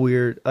feel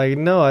weird. Like,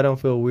 no, I don't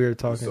feel weird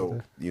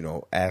talking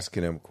to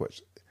asking him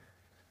questions.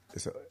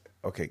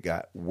 okay,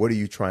 God, what are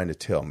you trying to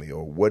tell me,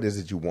 or what is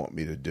it you want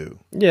me to do?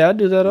 Yeah, I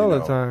do that all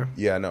the time.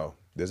 Yeah, I know.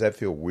 Does that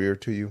feel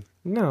weird to you?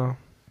 No.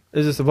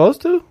 Is it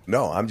supposed to?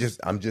 No, I'm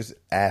just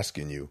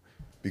asking you,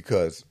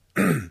 because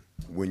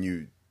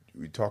when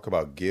we talk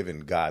about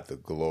giving God the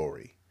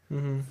glory,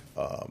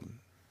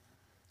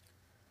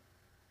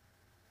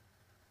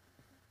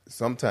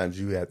 sometimes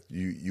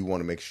you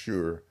want to make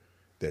sure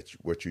that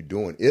what you're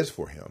doing is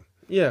for Him.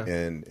 Yeah.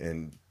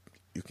 And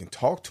you can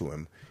talk to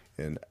Him,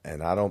 and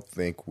I don't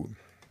think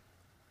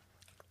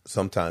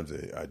sometimes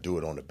I do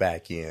it on the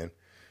back end,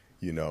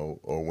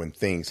 or when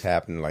things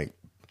happen like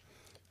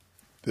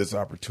this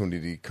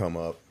opportunity come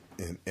up,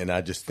 and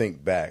I just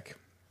think back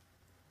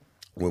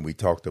when we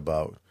talked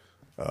about,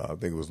 I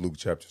think it was Luke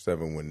chapter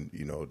 7, when,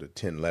 the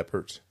 10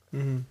 lepers,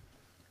 and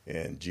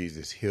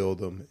Jesus healed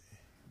them,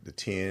 the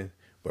 10,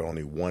 but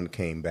only one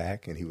came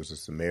back, and he was a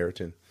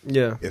Samaritan.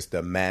 Yeah. It's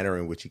the manner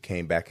in which he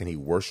came back, and he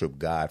worshiped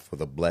God for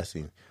the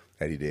blessing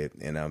that he did.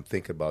 And I'm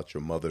thinking about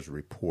your mother's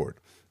report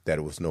that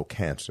it was no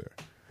cancer,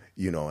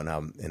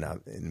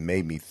 and it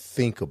made me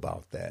think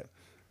about that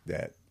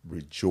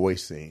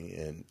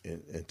rejoicing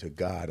and to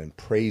God and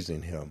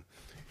praising Him.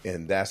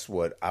 And that's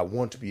what I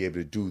want to be able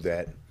to do,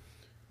 that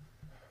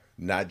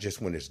not just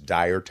when it's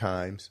dire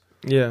times,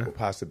 or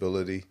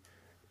possibility,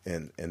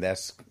 and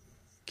that's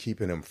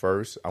keeping Him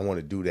first. I want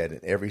to do that in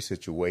every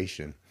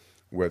situation,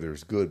 whether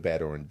it's good,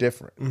 bad, or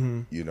indifferent,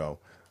 to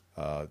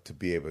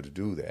be able to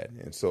do that.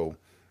 And so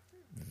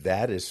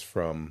that is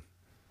from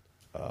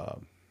the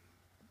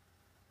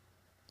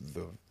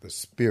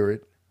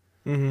Spirit.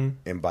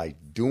 And by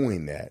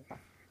doing that,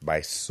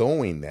 by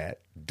sowing that,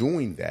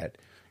 doing that,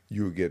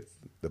 you get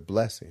the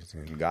blessings.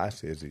 And God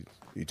says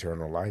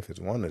eternal life is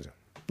one of them.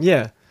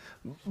 Yeah.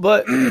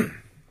 But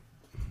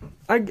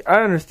I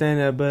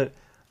understand that, but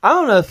I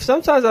don't know.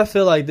 Sometimes I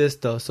feel like this,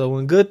 though. So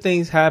when good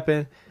things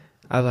happen,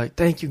 I'm like,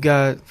 thank you,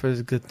 God, for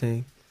this good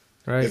thing.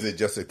 Right? Is it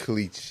just a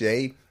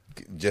cliche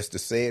just to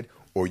say it,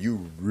 or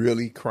you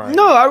really crying?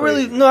 No, I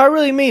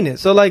really mean it.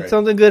 So like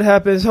something good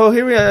happens. Oh,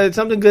 here we are.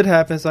 Something good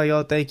happens. Like,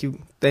 oh, thank you,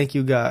 God. Thank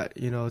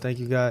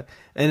you, God.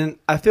 And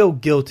I feel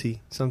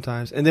guilty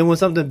sometimes. And then when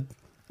something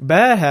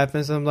bad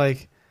happens, I'm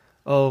like,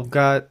 oh,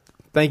 God,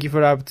 thank you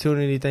for the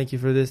opportunity. Thank you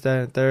for this, that,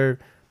 and third.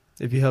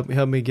 If you help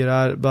me get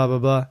out of it, blah, blah,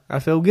 blah. I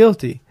feel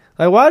guilty.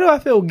 Like, why do I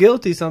feel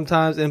guilty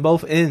sometimes in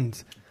both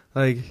ends?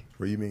 Like,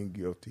 what do you mean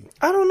guilty?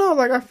 I don't know.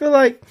 Like, I feel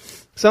like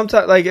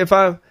sometimes, like, if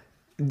I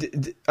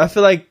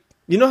feel like,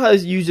 how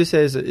you just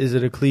said, is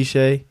it a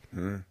cliche?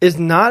 It's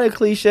not a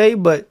cliche,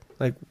 but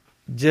like,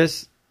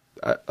 just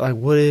like,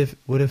 what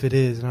if it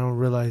is, and I don't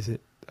realize it?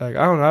 Like,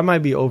 I don't know. I might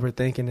be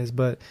overthinking this,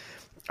 but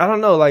I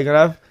don't know. Like,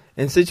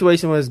 in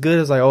situations where it's good,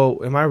 it's like,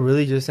 oh, am I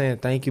really just saying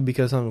thank you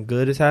because something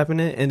good is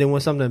happening? And then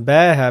when something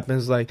bad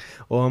happens, like,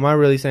 oh, am I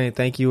really saying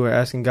thank you or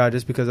asking God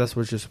just because that's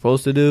what you're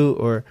supposed to do?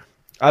 Or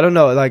I don't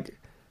know. Like,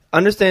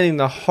 understanding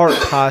the heart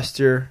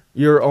posture,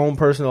 your own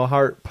personal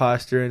heart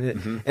posture in it.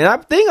 And I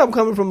think I'm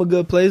coming from a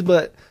good place,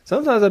 but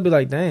sometimes I'd be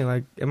like, dang,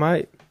 like, am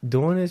I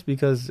doing this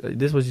because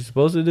this is what you're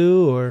supposed to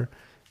do? Or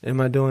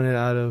am I doing it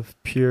out of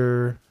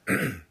pure,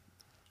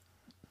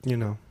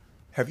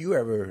 Have you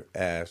ever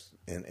asked,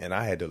 and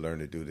I had to learn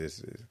to do this,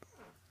 is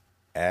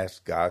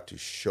ask God to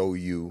show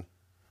you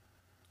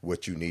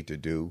what you need to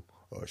do,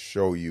 or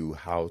show you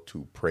how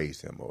to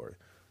praise Him, or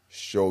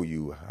show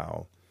you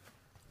how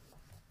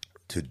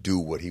to do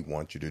what He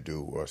wants you to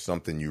do, or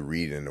something you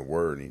read in the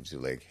Word and you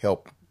like,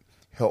 help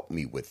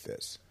me with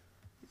this.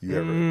 You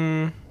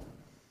ever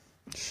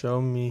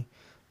show me?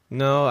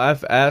 No,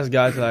 I've asked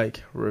God to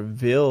like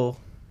reveal.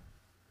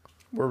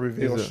 Well,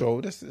 reveal, show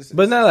this,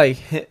 but not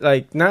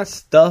like not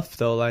stuff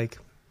though. Like,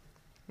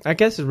 I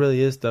guess it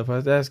really is stuff.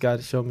 I've asked God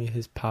to show me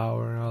His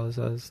power and all this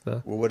other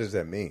stuff. Well, what does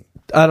that mean?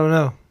 I don't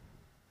know.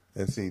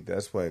 And see,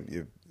 that's why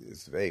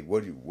it's vague.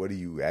 What do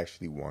you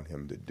actually want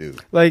Him to do?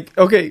 Like,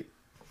 okay.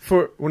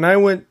 When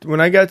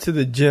I got to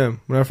the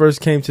gym, when I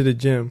first came to the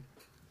gym,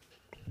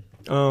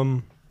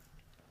 I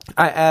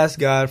asked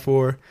God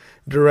for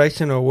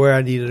direction on where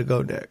I needed to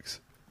go next.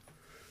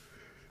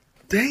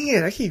 Dang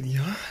it,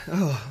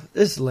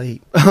 it's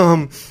late.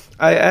 I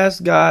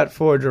asked God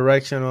for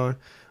direction on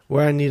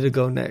where I needed to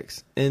go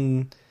next.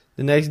 And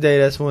the next day,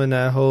 that's when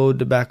that whole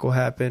debacle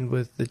happened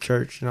with the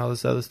church and all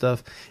this other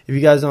stuff. If you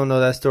guys don't know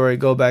that story,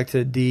 go back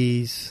to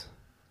D's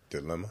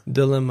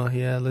Dilemma.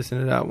 Yeah, listen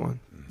to that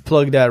one.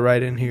 Plug that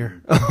right in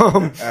here.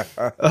 And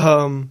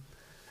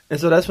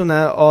so that's when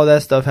all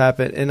that stuff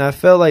happened. And I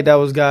felt like that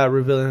was God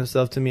revealing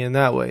Himself to me in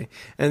that way.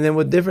 And then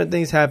with different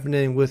things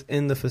happening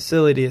within the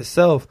facility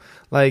itself,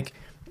 like,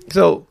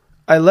 so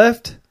I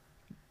left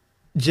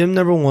gym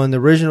number 1, the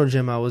original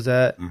gym I was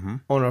at,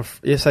 on a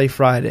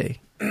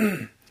Friday.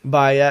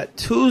 By that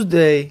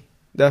Tuesday,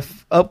 that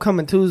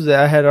upcoming Tuesday,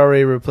 I had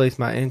already replaced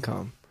my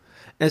income.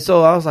 And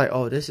so I was like,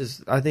 oh,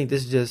 I think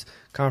this is just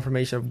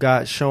confirmation of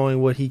God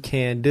showing what He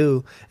can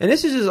do. And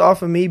this is just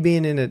off of me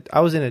being I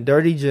was in a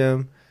dirty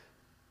gym,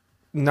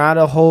 not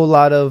a whole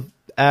lot of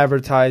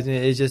advertising.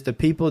 It's just the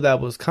people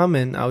that was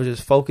coming. I was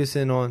just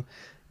focusing on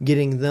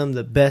getting them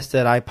the best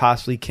that I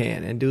possibly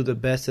can and do the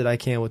best that I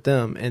can with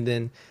them. And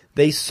then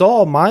they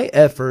saw my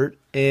effort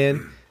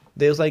and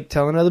they was like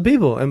telling other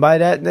people. And by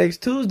that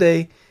next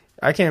Tuesday,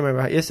 I can't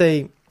remember. Let's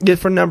say,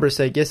 just for numbers'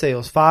 sake, let's say it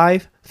was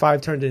 5.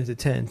 5 turned into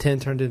 10. 10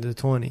 turned into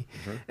 20.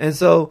 Mm-hmm. And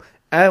so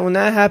when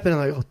that happened,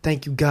 I'm like, oh,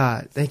 thank you,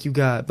 God. Thank you,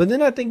 God. But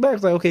then I think back,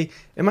 it's like, okay,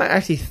 am I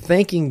actually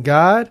thanking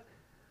God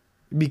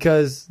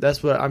because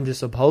that's what I'm just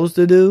supposed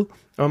to do?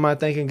 Or am I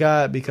thanking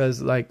God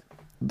because, like,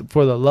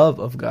 for the love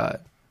of God?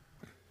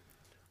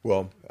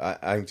 Well,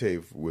 I can tell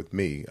you with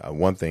me,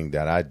 one thing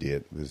that I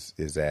did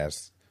is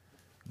ask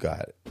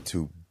God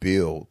to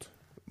build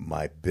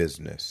my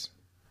business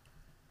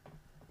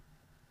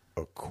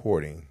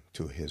according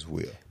to His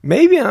will.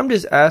 Maybe I'm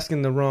just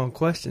asking the wrong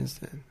questions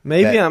then.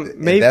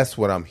 Maybe that's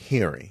what I'm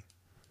hearing.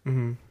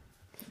 Mm-hmm.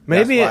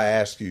 Maybe that's why I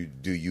ask you,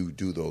 do you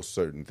do those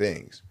certain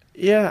things?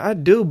 Yeah, I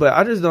do, but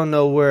I just don't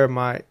know where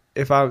why.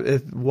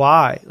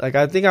 Like,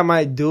 I think I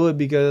might do it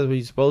because that's what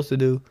you're supposed to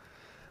do,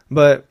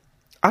 but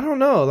I don't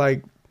know.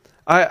 Like,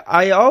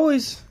 I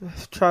always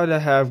try to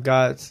have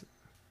God's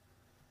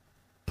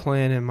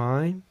plan in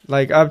mind.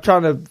 Like, I'm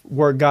trying to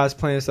work God's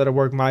plan instead of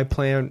work my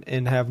plan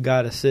and have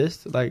God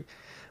assist. Like,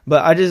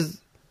 but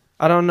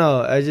I don't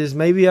know.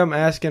 Maybe I'm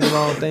asking the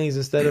wrong things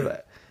instead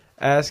of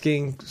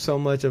asking so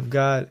much of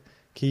God,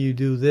 can you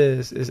do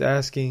this? Is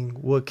asking,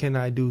 what can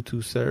I do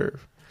to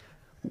serve?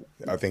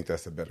 I think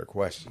that's a better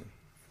question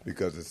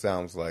because it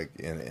sounds like,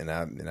 and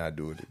I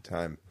do it at the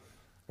time.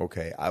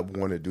 Okay, I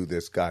want to do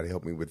this. God,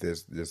 help me with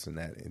this, and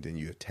that. And then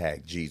you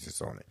attack Jesus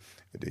on it.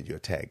 And then you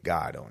attack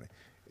God on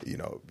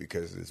it,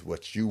 because it's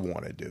what you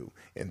want to do.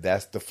 And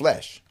that's the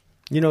flesh.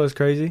 You know what's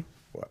crazy?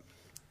 What?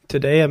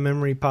 Today, a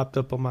memory popped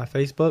up on my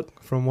Facebook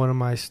from one of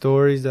my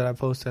stories that I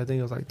posted, I think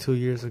it was like 2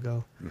 years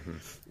ago.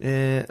 Mm-hmm.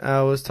 And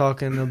I was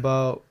talking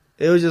about,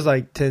 it was just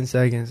like 10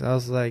 seconds. I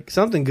was like,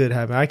 something good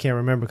happened. I can't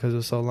remember because it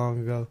was so long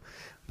ago.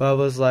 But I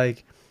was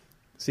like,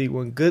 see,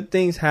 when good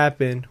things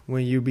happen,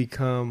 when you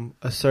become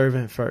a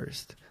servant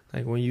first,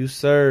 like when you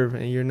serve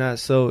and you're not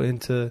so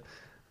into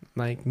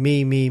like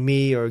me,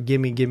 or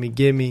gimme,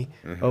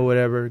 mm-hmm. or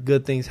whatever,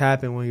 good things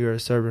happen when you're a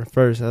servant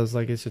first. I was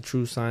like, it's a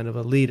true sign of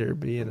a leader,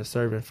 being a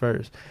servant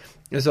first.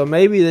 And so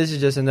maybe this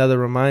is just another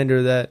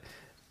reminder that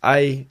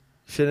I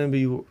shouldn't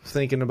be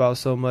thinking about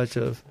so much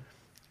of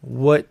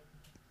what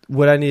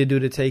I need to do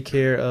to take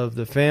care of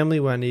the family,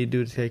 what I need to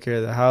do to take care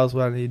of the house,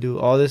 what I need to do,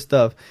 all this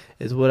stuff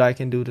is what I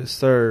can do to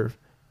serve.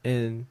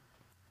 And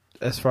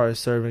as far as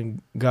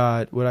serving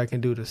God, what I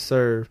can do to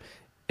serve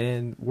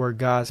and work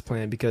God's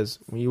plan, because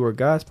when you work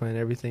God's plan,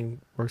 everything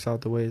works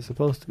out the way it's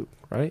supposed to,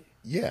 right?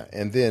 Yeah,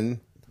 and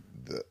then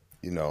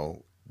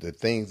the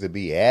things that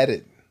be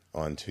added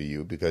onto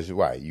you, because you're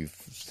right, you're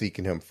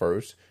seeking Him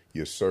first,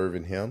 you're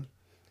serving Him,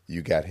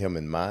 you got Him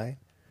in mind,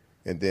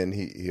 and then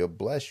He'll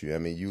bless you. I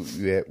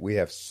mean, we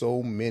have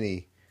so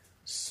many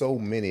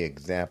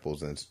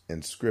examples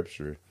in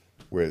Scripture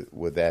where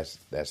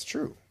that's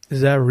true.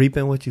 Is that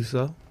reaping what you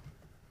sow?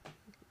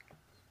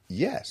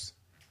 Yes.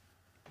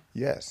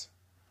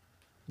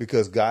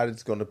 Because God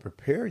is going to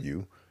prepare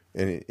you,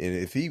 and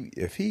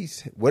if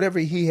He's whatever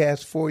He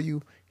has for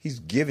you, He's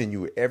giving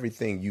you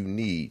everything you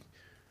need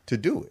to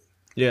do it.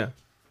 Yeah.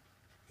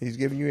 He's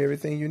giving you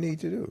everything you need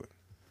to do it.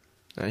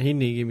 Now, He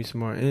need to give me some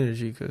more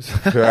energy because,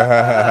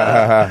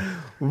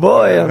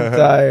 boy, I'm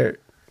tired.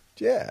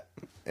 Yeah,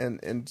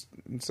 and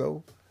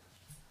so,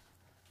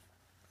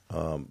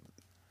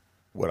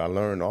 what I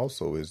learned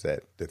also is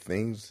that the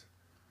things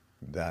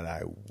that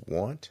I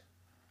want,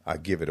 I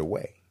give it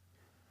away.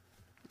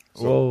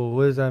 So, whoa,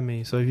 what does that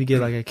mean? So if you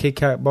get like a Kit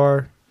Kat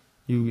bar,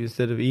 you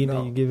instead of eating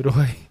it, you give it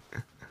away?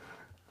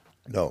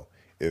 No.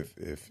 If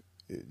you're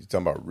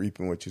talking about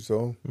reaping what you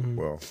sow, mm-hmm.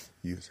 Well,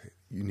 you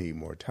need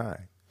more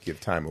time. Give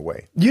time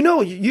away. You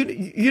know,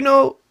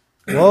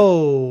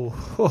 whoa,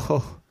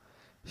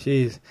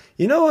 jeez.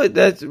 You know what?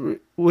 That's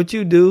what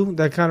you do.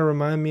 That kind of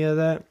remind me of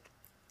that.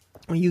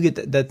 When you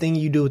get that thing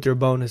you do with your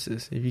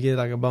bonuses, if you get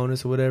like a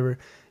bonus or whatever,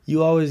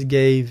 you always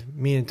gave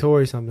me and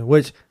Tori something,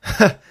 which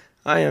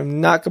I am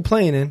not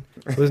complaining.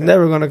 Was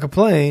never going to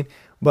complain,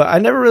 but I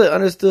never really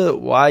understood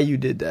why you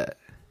did that.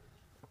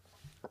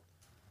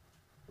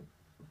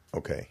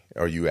 Okay.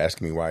 Are you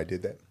asking me why I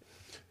did that?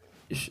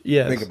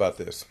 Yes. Think about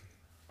this.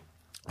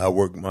 I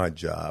work my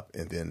job,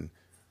 and then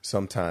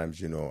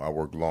sometimes, I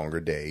work longer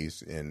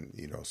days, and,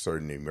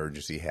 certain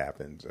emergency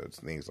happens,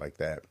 things like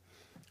that.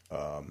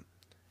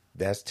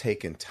 That's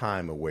taking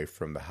time away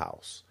from the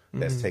house.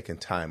 That's mm-hmm. taking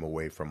time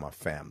away from my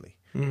family.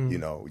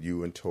 Mm-hmm.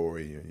 You and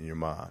Tori and your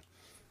mom.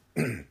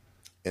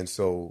 And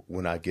so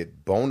when I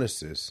get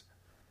bonuses,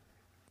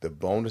 the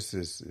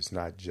bonuses is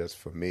not just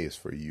for me, it's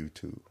for you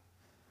too.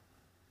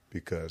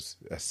 Because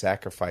I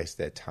sacrificed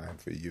that time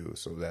for you.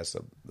 So that's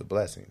the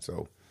blessing.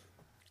 So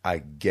I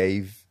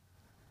gave,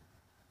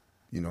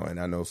 and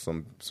I know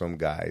some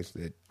guys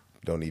that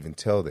don't even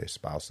tell their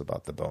spouse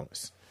about the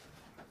bonus,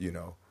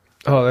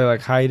 Oh, they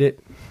like hide it?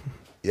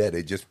 Yeah,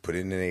 they just put it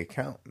in their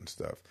account and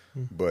stuff.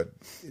 Mm-hmm. But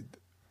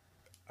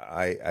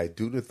I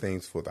do the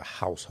things for the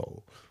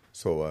household.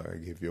 So I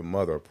give your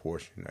mother a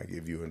portion. I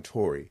give you and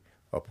Tori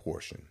a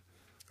portion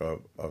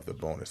of the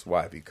bonus.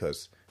 Why?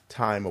 Because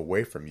time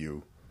away from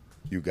you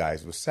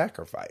guys was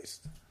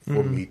sacrificed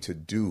for me to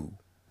do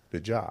the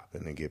job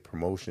and then get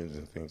promotions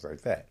and things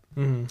like that.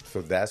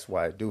 So that's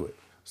why I do it.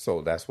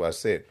 So that's why I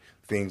said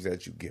things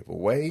that you give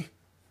away,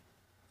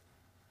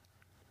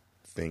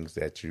 things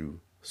that you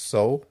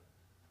sow,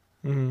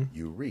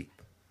 you reap.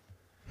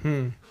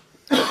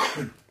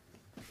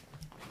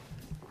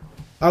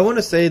 I want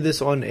to say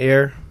this on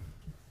air,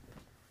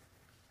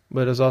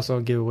 but it's also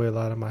gonna give away a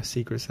lot of my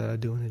secrets that I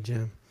do in the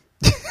gym.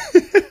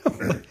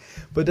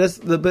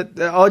 but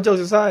all jokes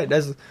aside,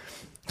 that's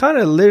kind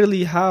of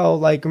literally how,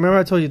 like, remember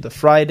I told you the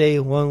Friday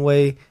one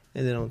way,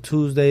 and then on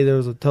Tuesday there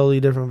was a totally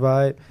different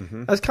vibe.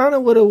 That's kind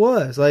of what it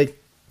was. Like,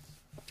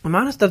 the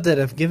amount of stuff that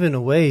I've given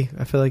away,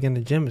 I feel like in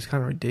the gym is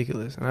kind of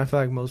ridiculous, and I feel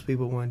like most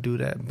people want to do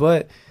that.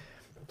 But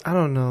I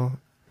don't know.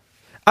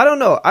 I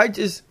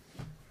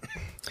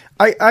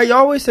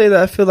always say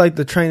that I feel like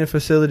the training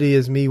facility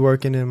is me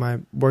working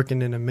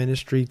in a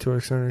ministry to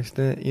a certain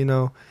extent, you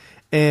know,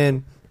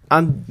 and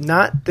I'm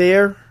not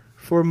there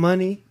for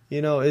money.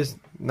 You know, it's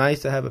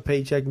nice to have a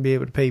paycheck and be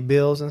able to pay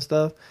bills and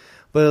stuff,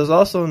 but it was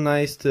also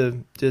nice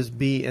to just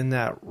be in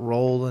that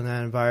role, in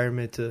that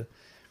environment, to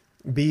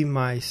be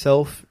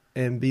myself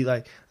and be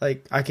like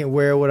I can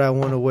wear what I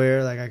want to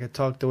wear, like I can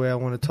talk the way I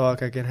want to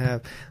talk, I can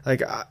have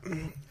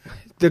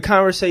the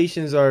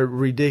conversations are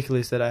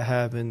ridiculous that I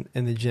have in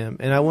the gym.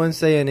 And I wouldn't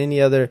say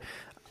in other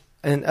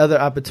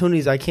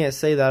opportunities, I can't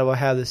say that I will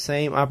have the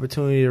same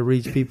opportunity to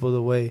reach people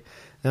the way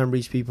that I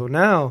reach people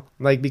now.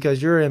 Like,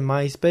 because you're in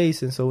my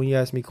space, and so when you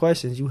ask me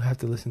questions, you have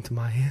to listen to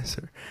my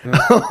answer.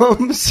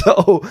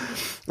 So,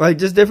 like,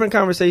 just different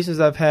conversations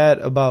I've had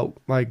about,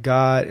 like,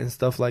 God and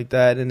stuff like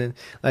that. And then,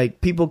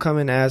 like, people come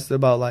and ask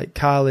about, like,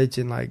 college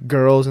and, like,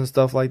 girls and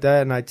stuff like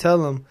that. And I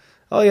tell them,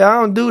 oh, yeah, I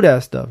don't do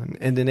that stuff.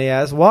 And then they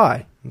ask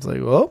why. It's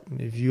like, well,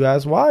 if you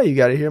ask why, you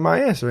got to hear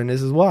my answer, and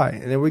this is why.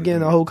 And then we're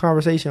getting a whole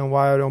conversation on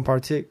why I don't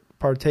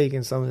partake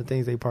in some of the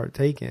things they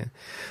partake in.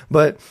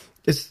 But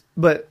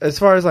as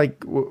far as,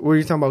 like, what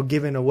you're talking about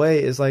giving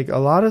away, is like a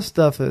lot of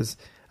stuff is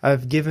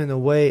I've given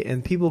away,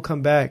 and people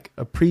come back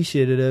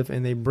appreciative,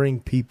 and they bring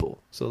people.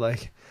 So,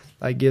 like,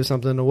 I give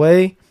something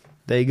away,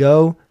 they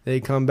go, they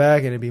come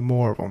back, and it'd be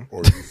more of them.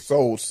 Or you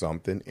sold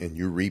something and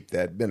you reap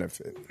that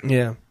benefit.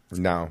 Yeah.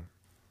 Now,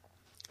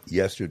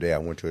 yesterday I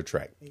went to a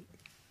track meet.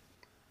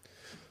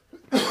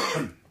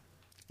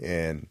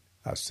 And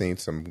I seen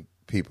some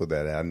people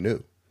that I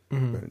knew.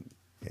 And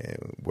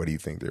what do you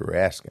think they were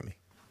asking me?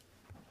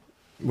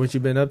 What you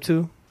been up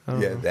to?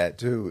 Yeah, that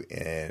too.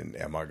 And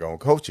am I going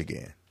to coach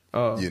again?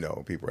 Oh. You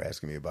know, people are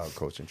asking me about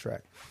coaching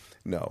track.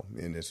 No,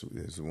 and this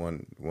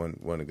one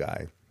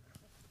guy,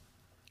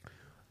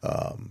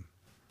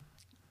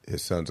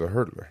 his son's a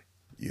hurdler,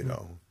 you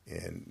know,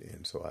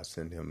 and so I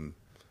send him,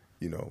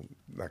 you know,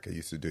 like I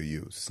used to do,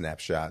 you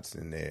snapshots,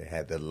 and they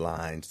had the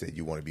lines that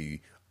you want to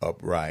be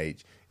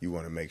upright. You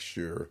want to make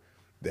sure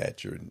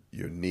that your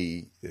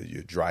knee,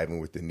 you're driving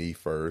with the knee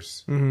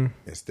first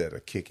instead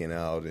of kicking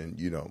out, and,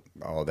 you know,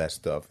 all that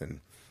stuff. And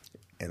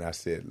I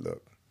said,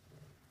 look,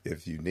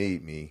 if you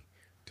need me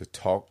to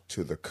talk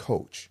to the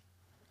coach,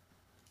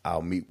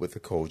 I'll meet with the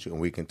coach and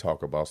we can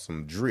talk about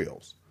some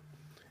drills.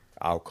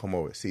 I'll come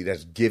over. See,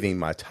 that's giving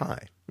my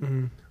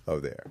time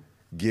over there,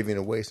 giving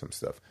away some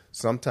stuff.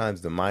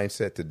 Sometimes the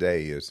mindset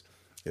today is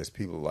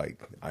people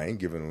like, I ain't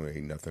giving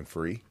away nothing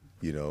free,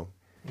 you know,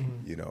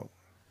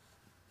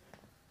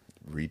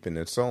 reaping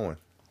and sowing.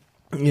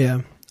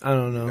 Yeah, I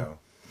don't know. You know,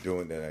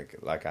 doing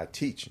that like I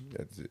teach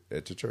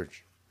at the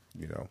church,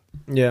 you know.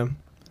 Yeah.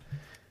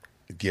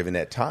 Giving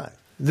that time.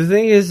 The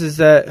thing is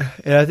that,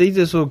 and I think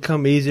this will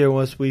come easier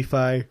once we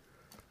find,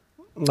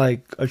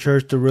 like, a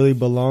church to really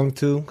belong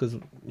to, because,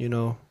 you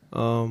know,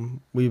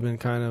 we've been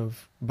kind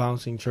of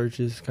bouncing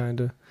churches, kind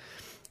of.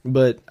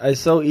 But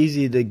it's so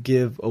easy to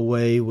give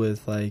away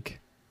with, like,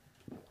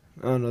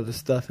 I don't know, the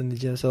stuff in the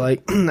gym. So,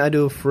 like, I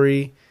do a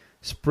free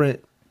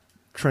sprint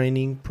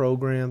training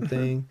program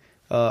thing.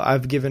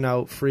 I've given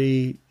out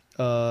free,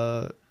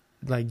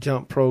 like,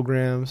 jump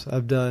programs.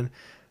 I've done,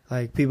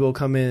 like, people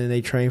come in and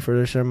they train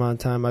for a certain amount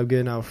of time. I've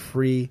given out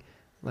free,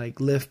 like,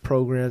 lift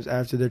programs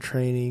after their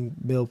training,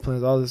 meal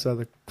plans, all this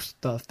other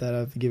stuff that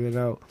I've given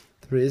out.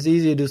 It's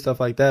easy to do stuff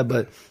like that.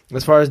 But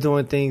as far as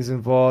doing things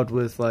involved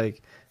with,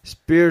 like,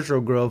 spiritual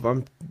growth,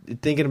 I'm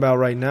thinking about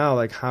right now,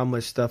 like, how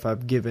much stuff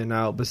I've given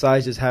out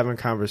besides just having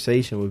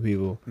conversation with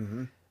people.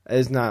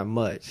 It's not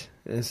much.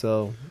 And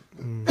so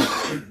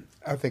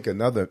I think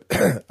another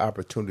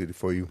opportunity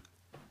for you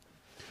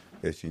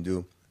that you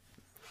do,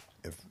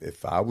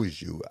 if I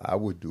was you, I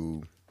would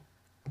do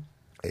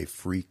a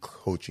free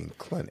coaching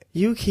clinic.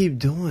 You keep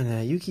doing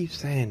that. You keep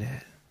saying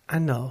that. I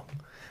know.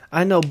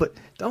 But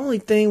the only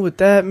thing with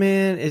that,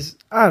 man, is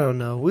I don't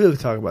know. We'll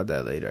talk about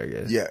that later, I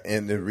guess. Yeah,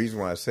 and the reason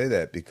why I say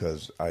that,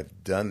 because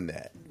I've done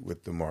that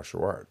with the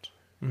martial arts.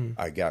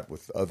 I got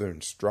with other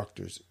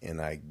instructors,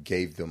 and I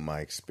gave them my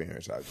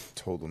experience. I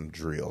told them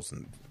drills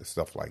and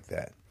stuff like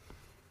that,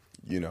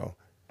 you know,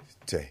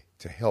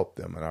 to help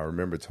them. And I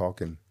remember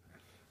talking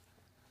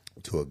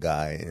to a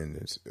guy,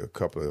 and a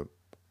couple of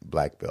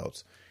black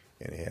belts,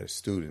 and they had a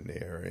student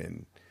there,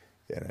 and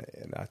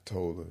I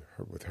told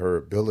her with her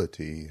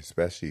ability,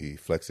 especially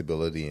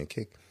flexibility and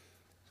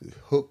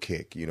hook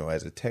kick,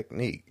 as a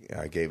technique,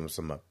 I gave him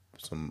some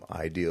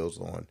ideals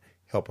on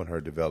helping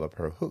her develop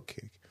her hook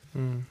kick.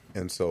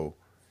 And so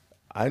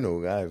I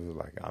know guys were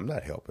like, I'm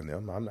not helping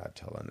them. I'm not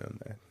telling them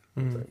that.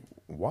 Like,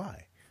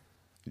 why?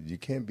 You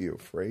can't be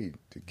afraid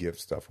to give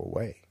stuff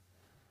away.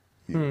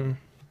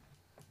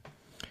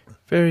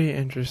 Very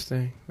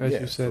interesting that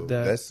you said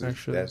that.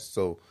 That's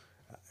so.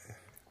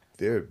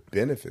 There are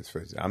benefits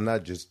for it. I'm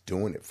not just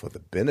doing it for the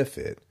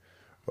benefit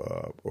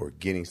or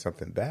getting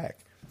something back.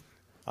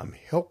 I'm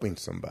helping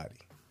somebody,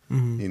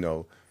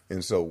 And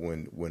so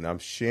when I'm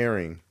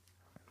sharing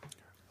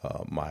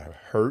my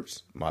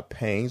hurts, my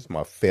pains,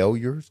 my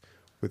failures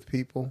with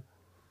people,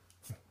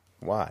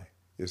 why?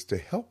 It's to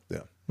help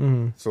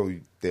them, so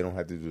they don't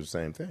have to do the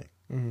same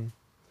thing.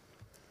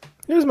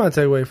 Here's my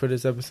takeaway for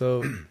this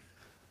episode: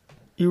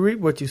 you reap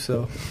what you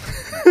sow.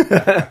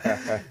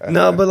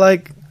 No, but I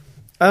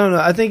don't know.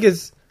 I think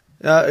it's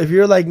if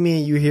you're like me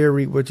and you hear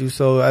reap what you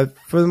sow,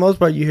 for the most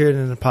part you hear it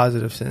in a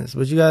positive sense.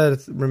 But you gotta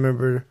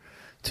remember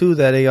too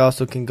that it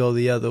also can go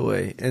the other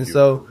way. And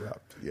so,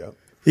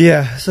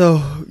 yeah.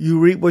 So you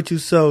reap what you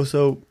sow.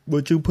 So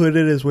what you put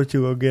in is what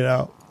you will get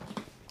out.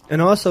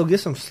 And also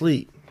get some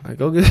sleep.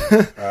 Go get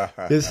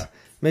just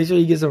make sure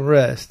you get some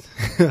rest.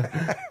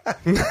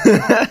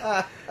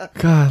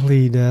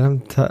 Golly,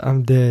 Dad,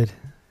 I'm dead.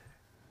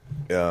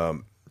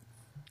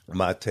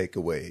 My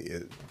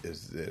takeaway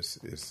is this: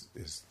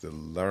 is to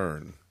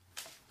learn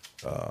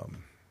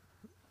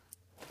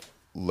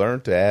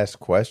to ask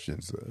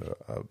questions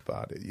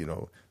about it.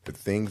 The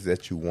things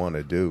that you want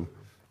to do.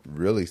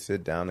 Really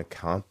sit down and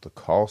count the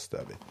cost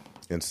of it,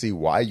 and see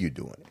why you're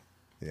doing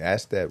it.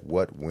 Ask that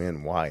what,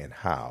 when, why, and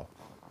how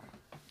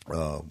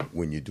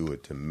when you do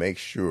it, to make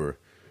sure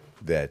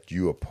that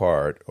you are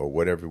part, or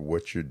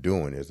what you're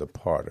doing is a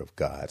part of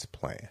God's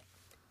plan.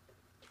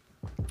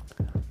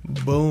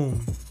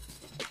 Boom.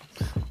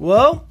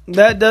 Well,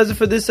 that does it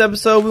for this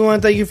episode. We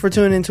want to thank you for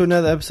tuning into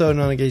another episode of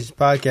Non-Engagements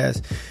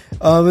Podcast.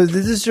 If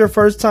this is your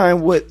first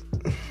time with...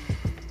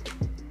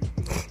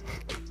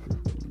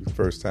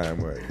 First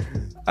time what?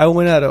 I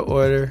went out of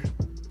order.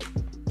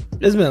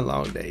 It's been a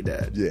long day,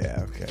 Dad.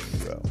 Yeah, okay.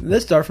 Well.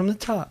 Let's start from the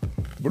top.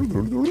 We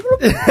want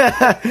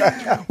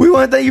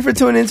to thank you for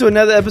tuning into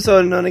another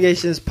episode of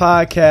Non-Engagements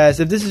Podcast.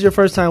 If this is your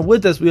first time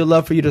with us, we would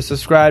love for you to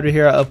subscribe to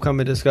hear our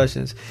upcoming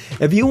discussions.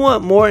 If you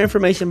want more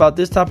information about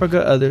this topic or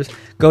others,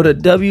 go to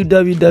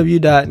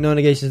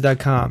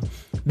www.nonegations.com.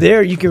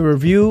 There you can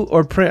review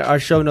or print our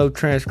show note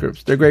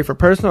transcripts. They're great for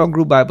personal or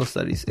group Bible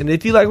studies. And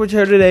if you like what you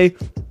heard today,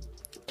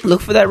 look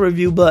for that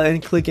review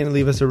button, click it, and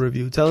leave us a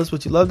review. Tell us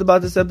what you loved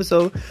about this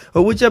episode,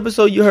 or which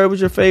episode you heard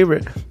was your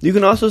favorite. You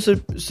can also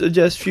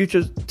suggest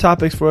future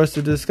topics for us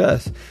to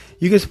discuss.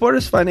 You can support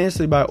us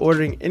financially by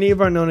ordering any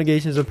of our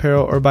Non-Engagements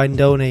apparel or by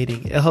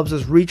donating. It helps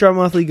us reach our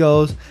monthly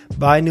goals,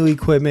 buy new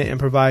equipment, and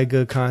provide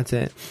good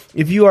content.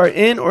 If you are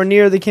in or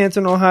near the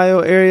Canton, Ohio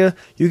area,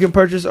 you can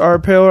purchase our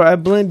apparel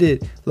at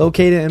Blended,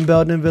 located in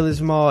Belden Village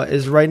Mall.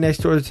 It's right next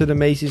door to the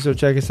Macy's, so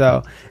check us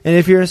out. And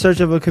if you're in search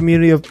of a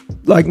community of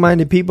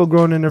like-minded people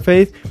growing in their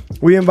faith,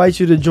 we invite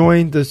you to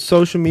join the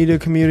social media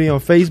community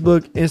on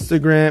Facebook,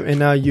 Instagram, and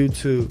now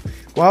YouTube.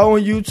 While on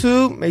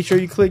YouTube, make sure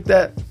you click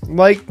that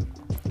like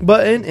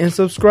button and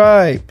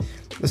subscribe.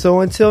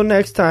 So until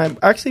next time,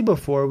 actually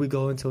before we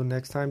go until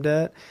next time,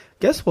 Dad,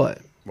 guess what?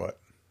 What?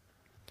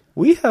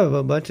 We have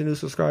a bunch of new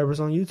subscribers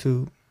on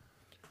YouTube.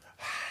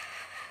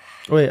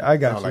 Wait, I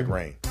got Sound you. like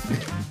rain.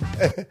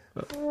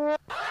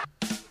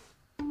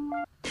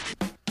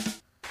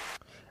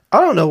 I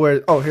don't know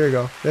where. Oh, here we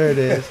go. There it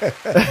is.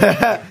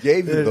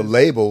 Gave you the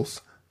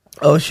labels.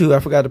 Oh shoot, I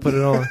forgot to put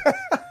it on.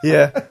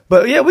 Yeah,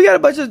 but yeah, we got a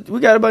bunch of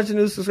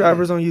new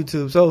subscribers on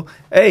YouTube. So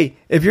hey,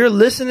 if you're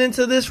listening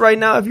to this right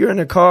now, if you're in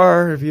a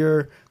car, if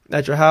you're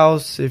at your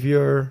house, if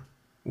you're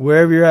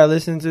wherever you're at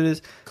listening to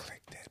this,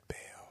 click that bell.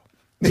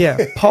 Yeah,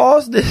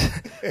 pause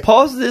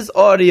this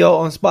audio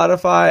on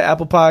Spotify,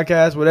 Apple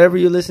Podcasts, whatever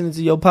you're listening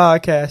to your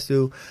podcast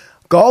to.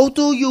 Go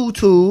through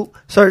YouTube,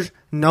 search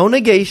No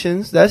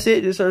Negations. That's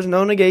it. Just search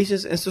No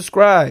Negations and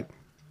subscribe.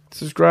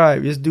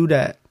 Just do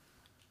that.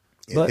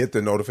 And hit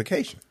the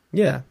notification.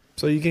 Yeah,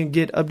 so you can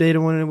get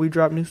updated when we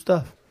drop new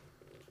stuff.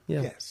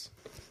 Yeah. Yes.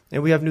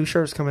 And we have new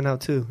shirts coming out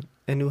too,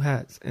 and new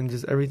hats, and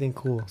just everything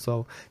cool.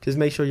 So just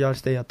make sure y'all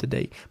stay up to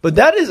date. But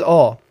that is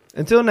all.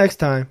 Until next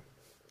time.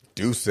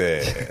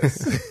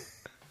 Deuces.